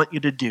what I want you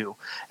to do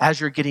as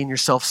you're getting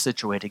yourself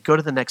situated. Go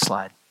to the next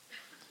slide.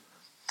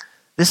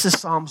 This is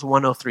Psalms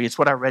 103. It's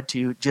what I read to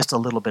you just a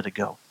little bit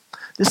ago.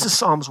 This is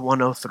Psalms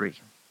 103.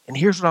 And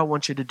here's what I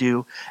want you to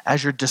do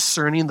as you're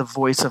discerning the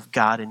voice of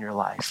God in your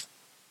life.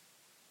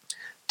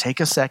 Take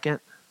a second.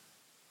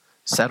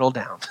 Settle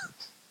down.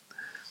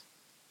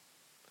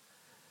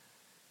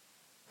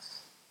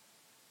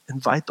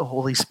 Invite the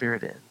Holy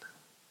Spirit in.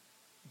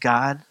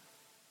 God,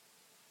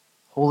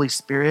 Holy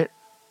Spirit,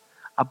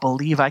 I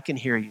believe I can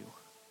hear you.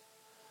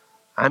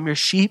 I'm your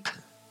sheep.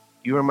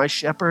 You are my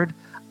shepherd.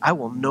 I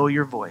will know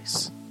your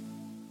voice.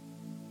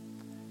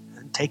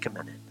 And take a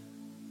minute.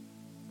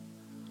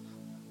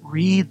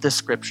 Read the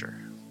scripture.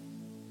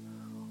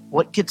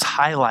 What gets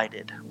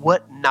highlighted?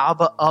 What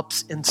naba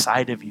ups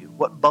inside of you?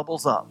 What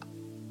bubbles up?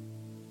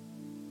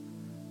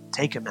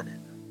 Take a minute.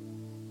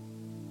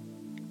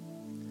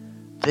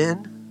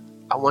 Then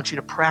I want you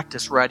to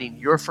practice writing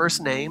your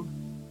first name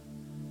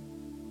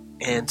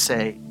and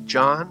say,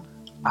 John,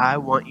 I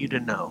want you to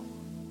know.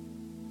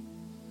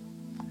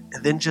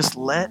 And then just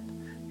let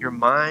your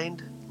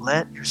mind,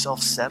 let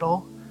yourself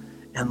settle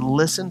and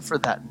listen for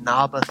that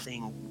naba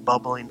thing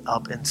bubbling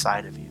up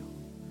inside of you.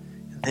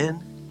 And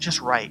then just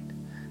write.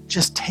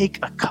 Just take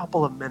a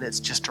couple of minutes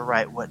just to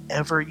write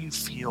whatever you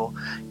feel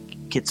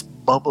gets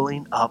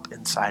bubbling up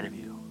inside of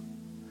you.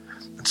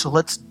 And so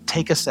let's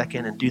take a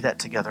second and do that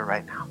together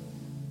right now.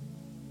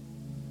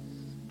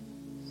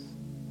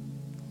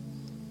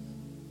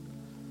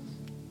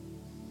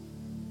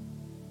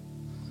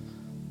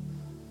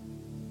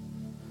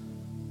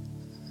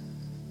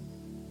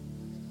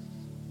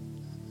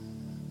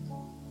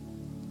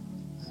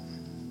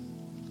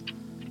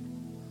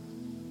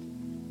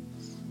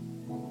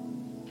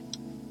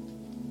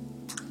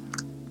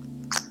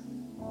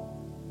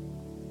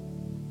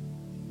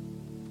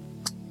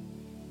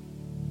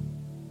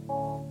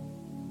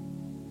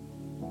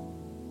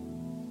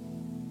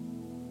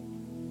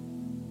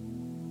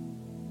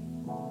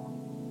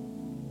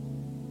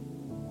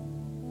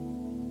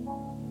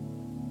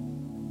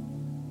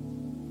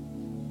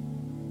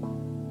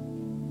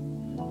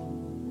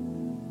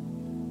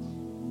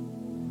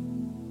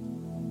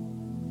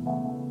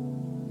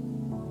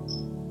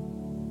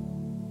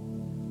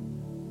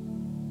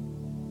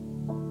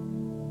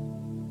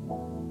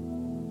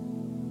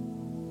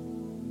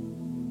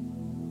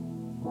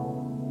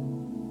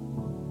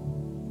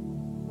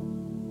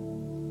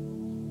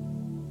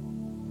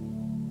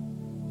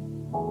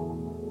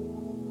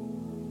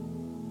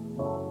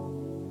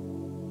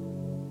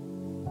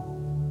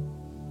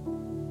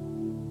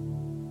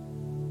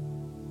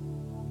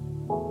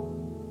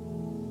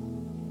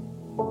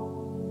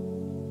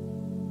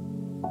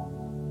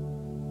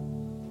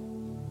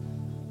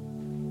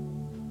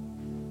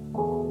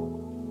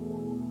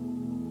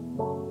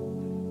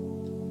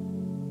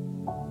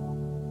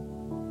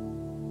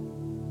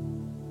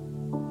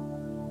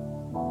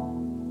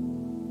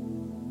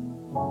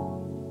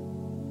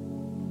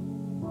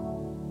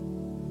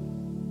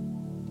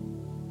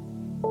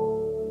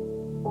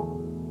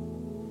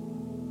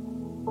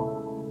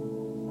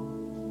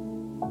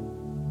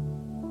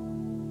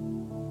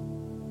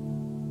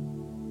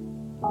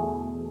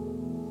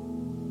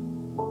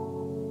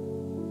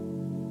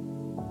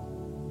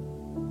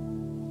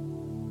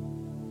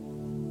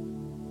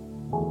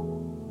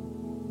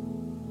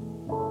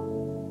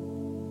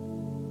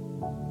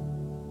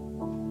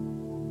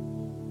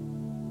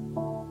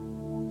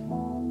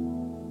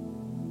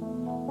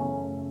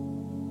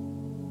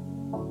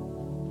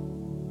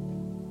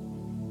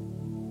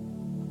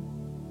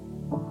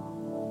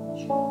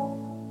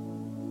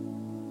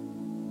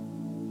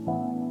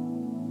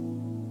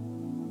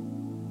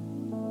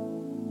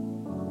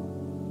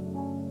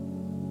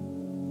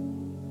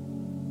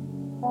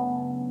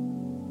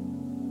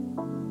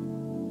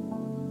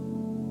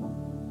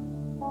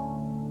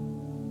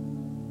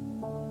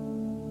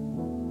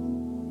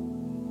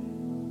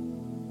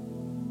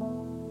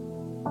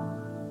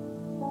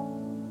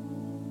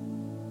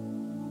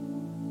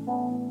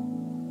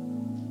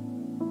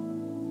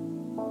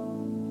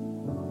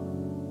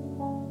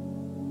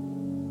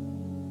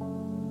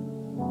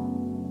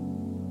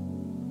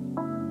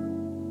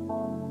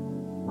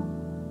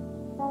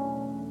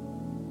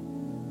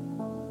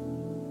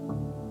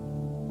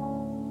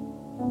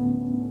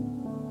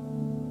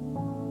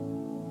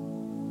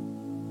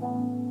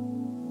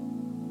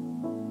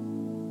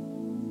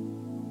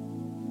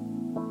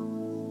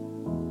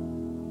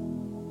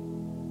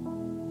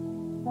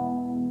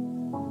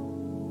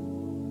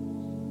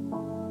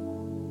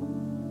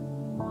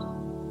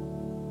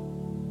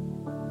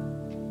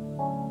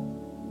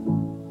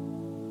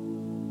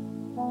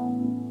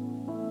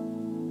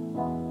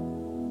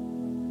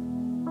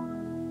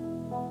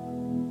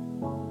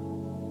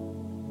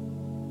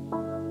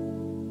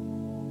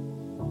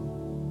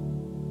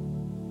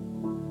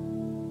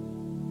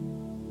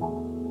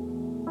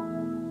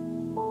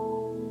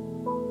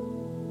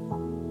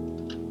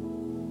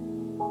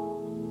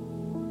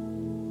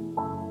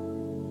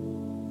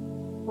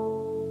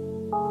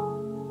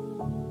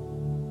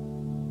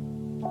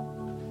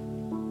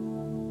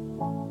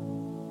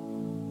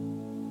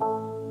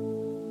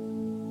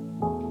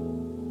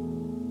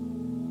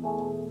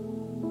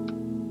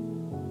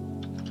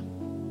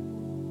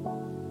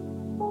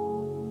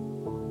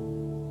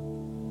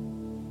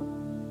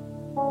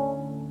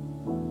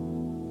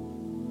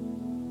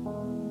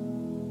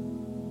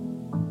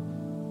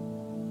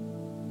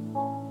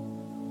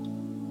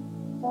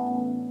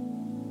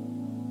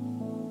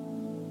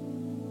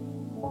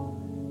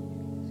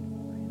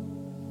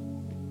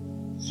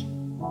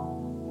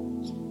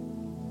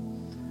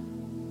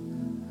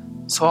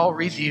 So I'll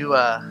read you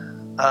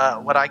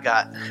what I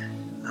got.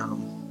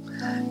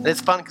 And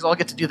it's fun because I'll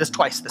get to do this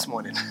twice this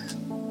morning,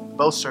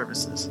 both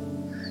services.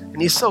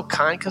 And he's so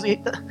kind because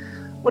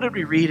what did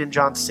we read in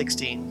John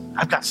 16?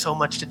 I've got so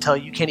much to tell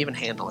you, you can't even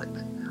handle it.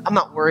 I'm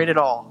not worried at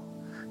all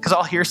because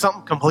I'll hear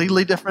something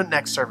completely different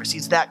next service.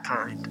 He's that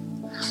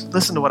kind.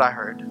 Listen to what I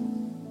heard.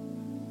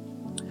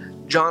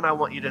 John, I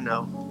want you to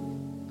know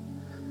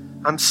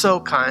I'm so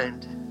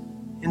kind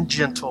and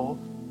gentle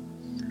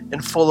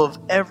and full of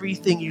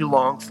everything you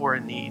long for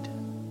and need.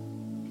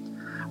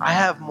 I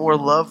have more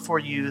love for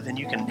you than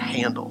you can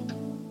handle.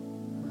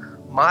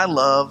 My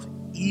love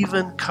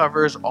even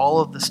covers all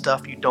of the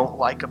stuff you don't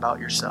like about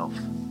yourself.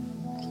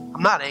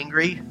 I'm not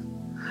angry.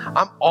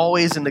 I'm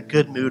always in a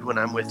good mood when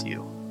I'm with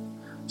you.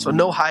 So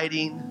no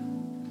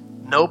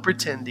hiding, no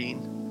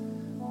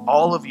pretending,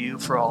 all of you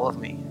for all of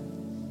me.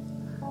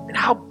 And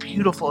how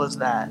beautiful is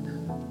that?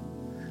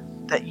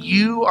 That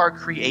you are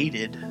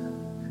created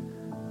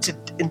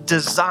and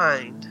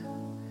designed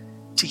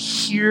to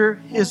hear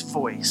his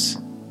voice,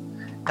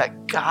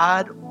 that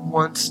God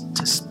wants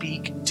to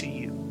speak to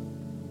you.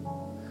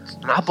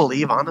 And I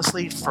believe,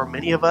 honestly, for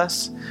many of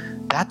us,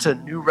 that's a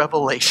new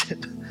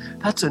revelation.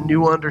 That's a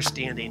new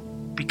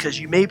understanding, because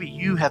maybe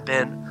you have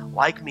been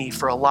like me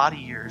for a lot of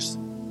years.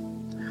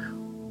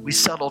 We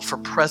settled for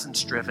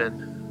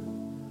presence-driven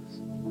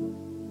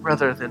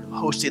rather than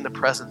hosting the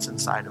presence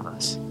inside of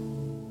us.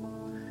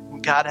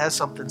 And God has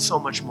something so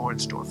much more in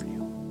store for you.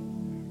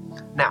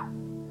 Now,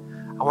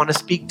 I want to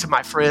speak to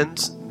my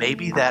friends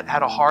maybe that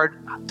had a hard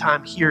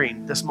time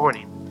hearing this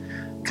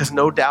morning, because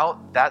no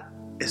doubt that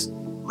is,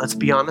 let's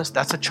be honest,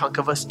 that's a chunk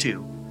of us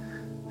too.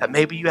 That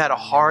maybe you had a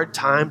hard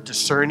time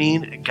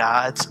discerning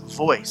God's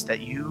voice, that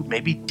you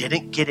maybe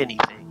didn't get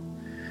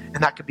anything.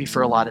 And that could be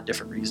for a lot of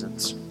different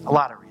reasons, a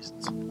lot of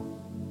reasons.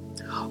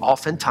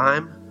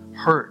 Oftentimes,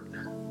 hurt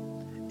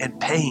and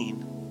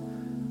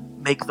pain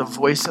make the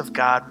voice of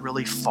God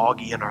really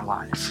foggy in our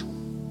life.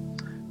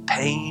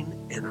 Pain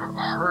and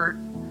hurt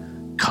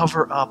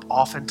cover up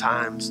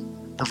oftentimes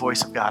the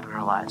voice of God in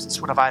our lives.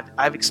 It's what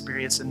I've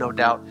experienced, and no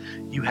doubt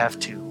you have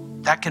too.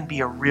 That can be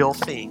a real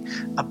thing,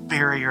 a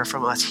barrier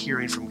from us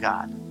hearing from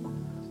God.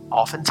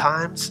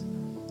 Oftentimes,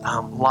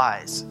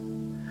 lies.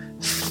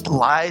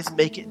 Lies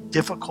make it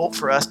difficult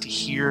for us to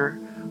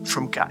hear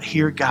from God,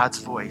 hear God's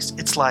voice.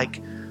 It's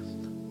like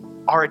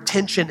our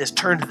attention is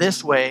turned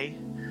this way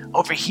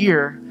over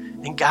here,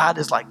 and God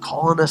is like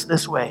calling us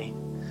this way.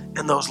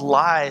 And those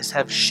lies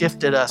have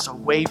shifted us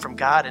away from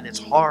God, and it's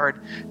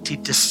hard to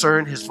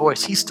discern his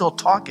voice. He's still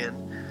talking,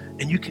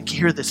 and you can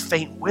hear this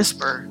faint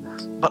whisper,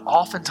 but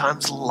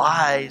oftentimes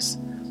lies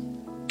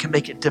can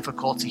make it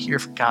difficult to hear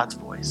from God's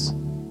voice.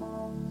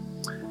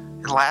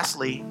 And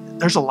lastly,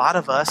 there's a lot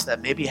of us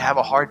that maybe have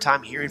a hard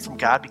time hearing from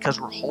God because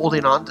we're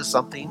holding on to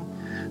something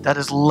that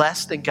is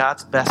less than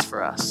God's best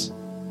for us.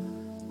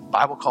 The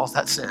Bible calls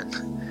that sin,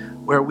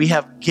 where we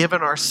have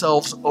given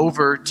ourselves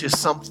over to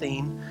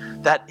something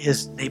that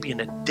is maybe an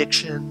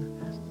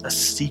addiction, a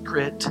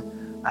secret,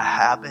 a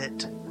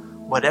habit,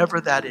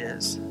 whatever that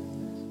is.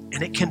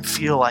 And it can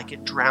feel like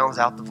it drowns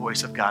out the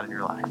voice of God in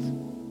your life.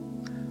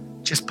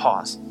 Just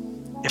pause.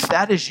 If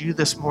that is you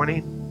this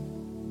morning,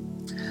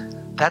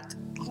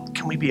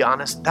 can we be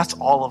honest? That's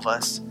all of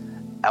us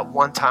at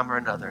one time or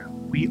another.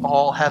 We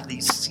all have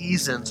these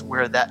seasons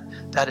where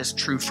that is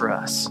true for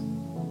us.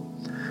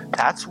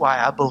 That's why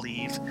I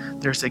believe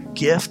there's a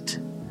gift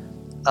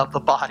of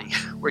the body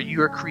where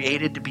you are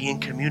created to be in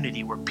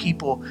community, where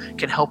people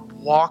can help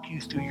walk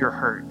you through your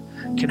hurt,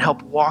 can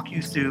help walk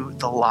you through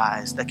the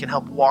lies, that can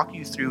help walk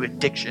you through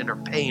addiction or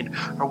pain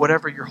or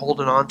whatever you're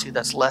holding on to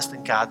that's less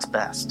than God's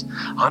best.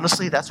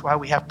 Honestly, that's why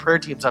we have prayer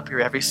teams up here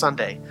every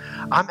Sunday.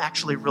 I'm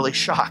actually really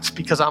shocked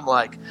because I'm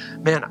like,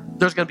 man,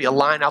 there's going to be a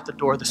line out the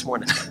door this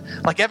morning.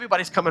 Like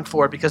everybody's coming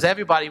forward because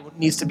everybody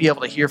needs to be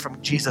able to hear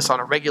from Jesus on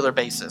a regular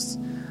basis,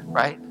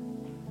 right?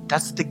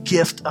 That's the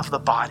gift of the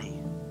body.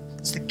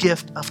 It's the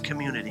gift of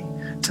community,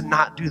 to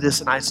not do this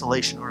in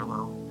isolation or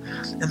alone.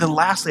 And then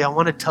lastly, I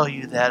want to tell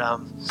you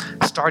that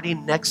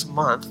starting next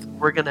month,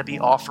 we're going to be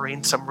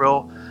offering some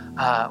real,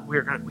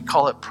 we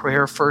call it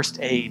prayer first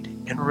aid.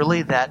 And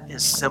really that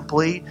is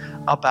simply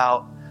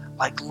about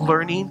like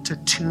learning to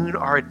tune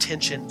our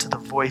attention to the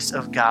voice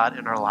of God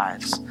in our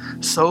lives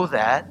so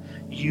that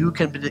you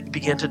can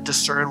begin to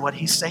discern what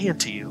he's saying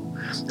to you.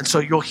 And so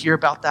you'll hear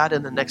about that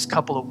in the next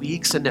couple of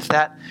weeks. And if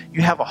that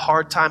you have a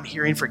hard time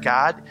hearing for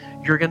God,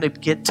 you're going to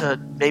get to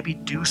maybe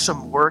do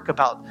some work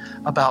about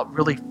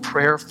really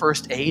prayer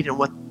first aid and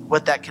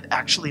what that could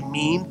actually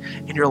mean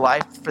in your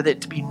life for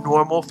it to be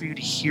normal for you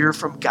to hear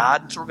from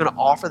God. And so we're going to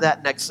offer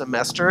that next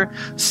semester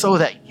so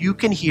that you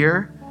can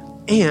hear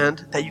and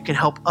that you can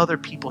help other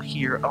people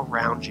hear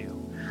around you.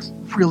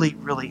 Really,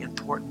 really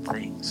important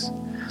things.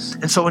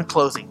 And so in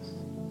closing,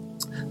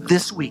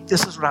 this week,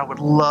 this is what I would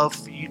love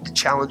for you to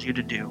challenge you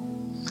to do.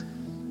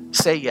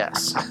 Say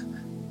yes.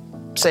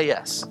 Say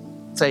yes.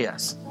 Say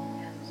yes.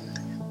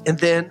 And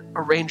then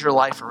arrange your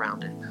life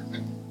around it.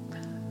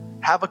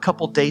 Have a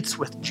couple dates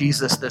with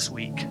Jesus this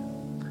week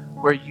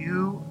where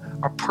you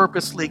are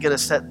purposely going to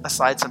set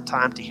aside some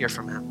time to hear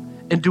from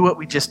him and do what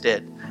we just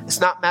did. It's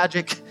not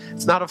magic.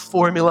 It's not a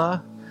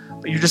formula,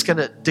 but you're just going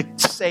to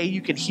say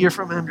you can hear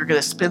from him. You're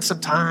going to spend some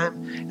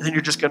time, and then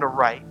you're just going to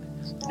write.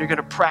 And you're going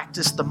to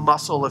practice the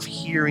muscle of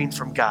hearing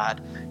from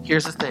God.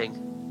 Here's the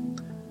thing.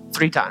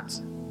 3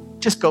 times.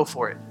 Just go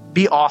for it.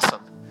 Be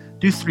awesome.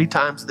 Do 3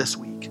 times this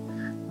week.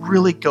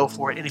 Really go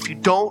for it. And if you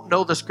don't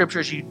know the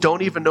scriptures, you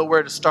don't even know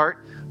where to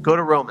start, go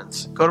to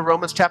Romans. Go to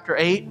Romans chapter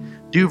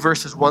 8, do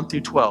verses 1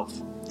 through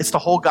 12. It's the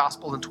whole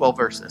gospel in 12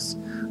 verses.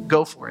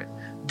 Go for it.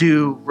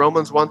 Do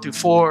Romans 1 through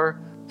 4,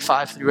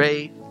 5 through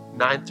 8,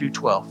 9 through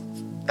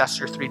 12. That's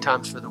your 3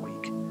 times for the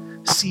week.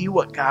 See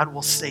what God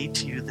will say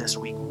to you this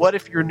week. What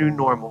if your new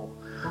normal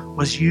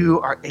was you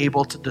are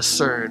able to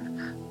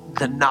discern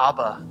the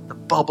naba, the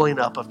bubbling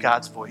up of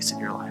God's voice in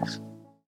your life?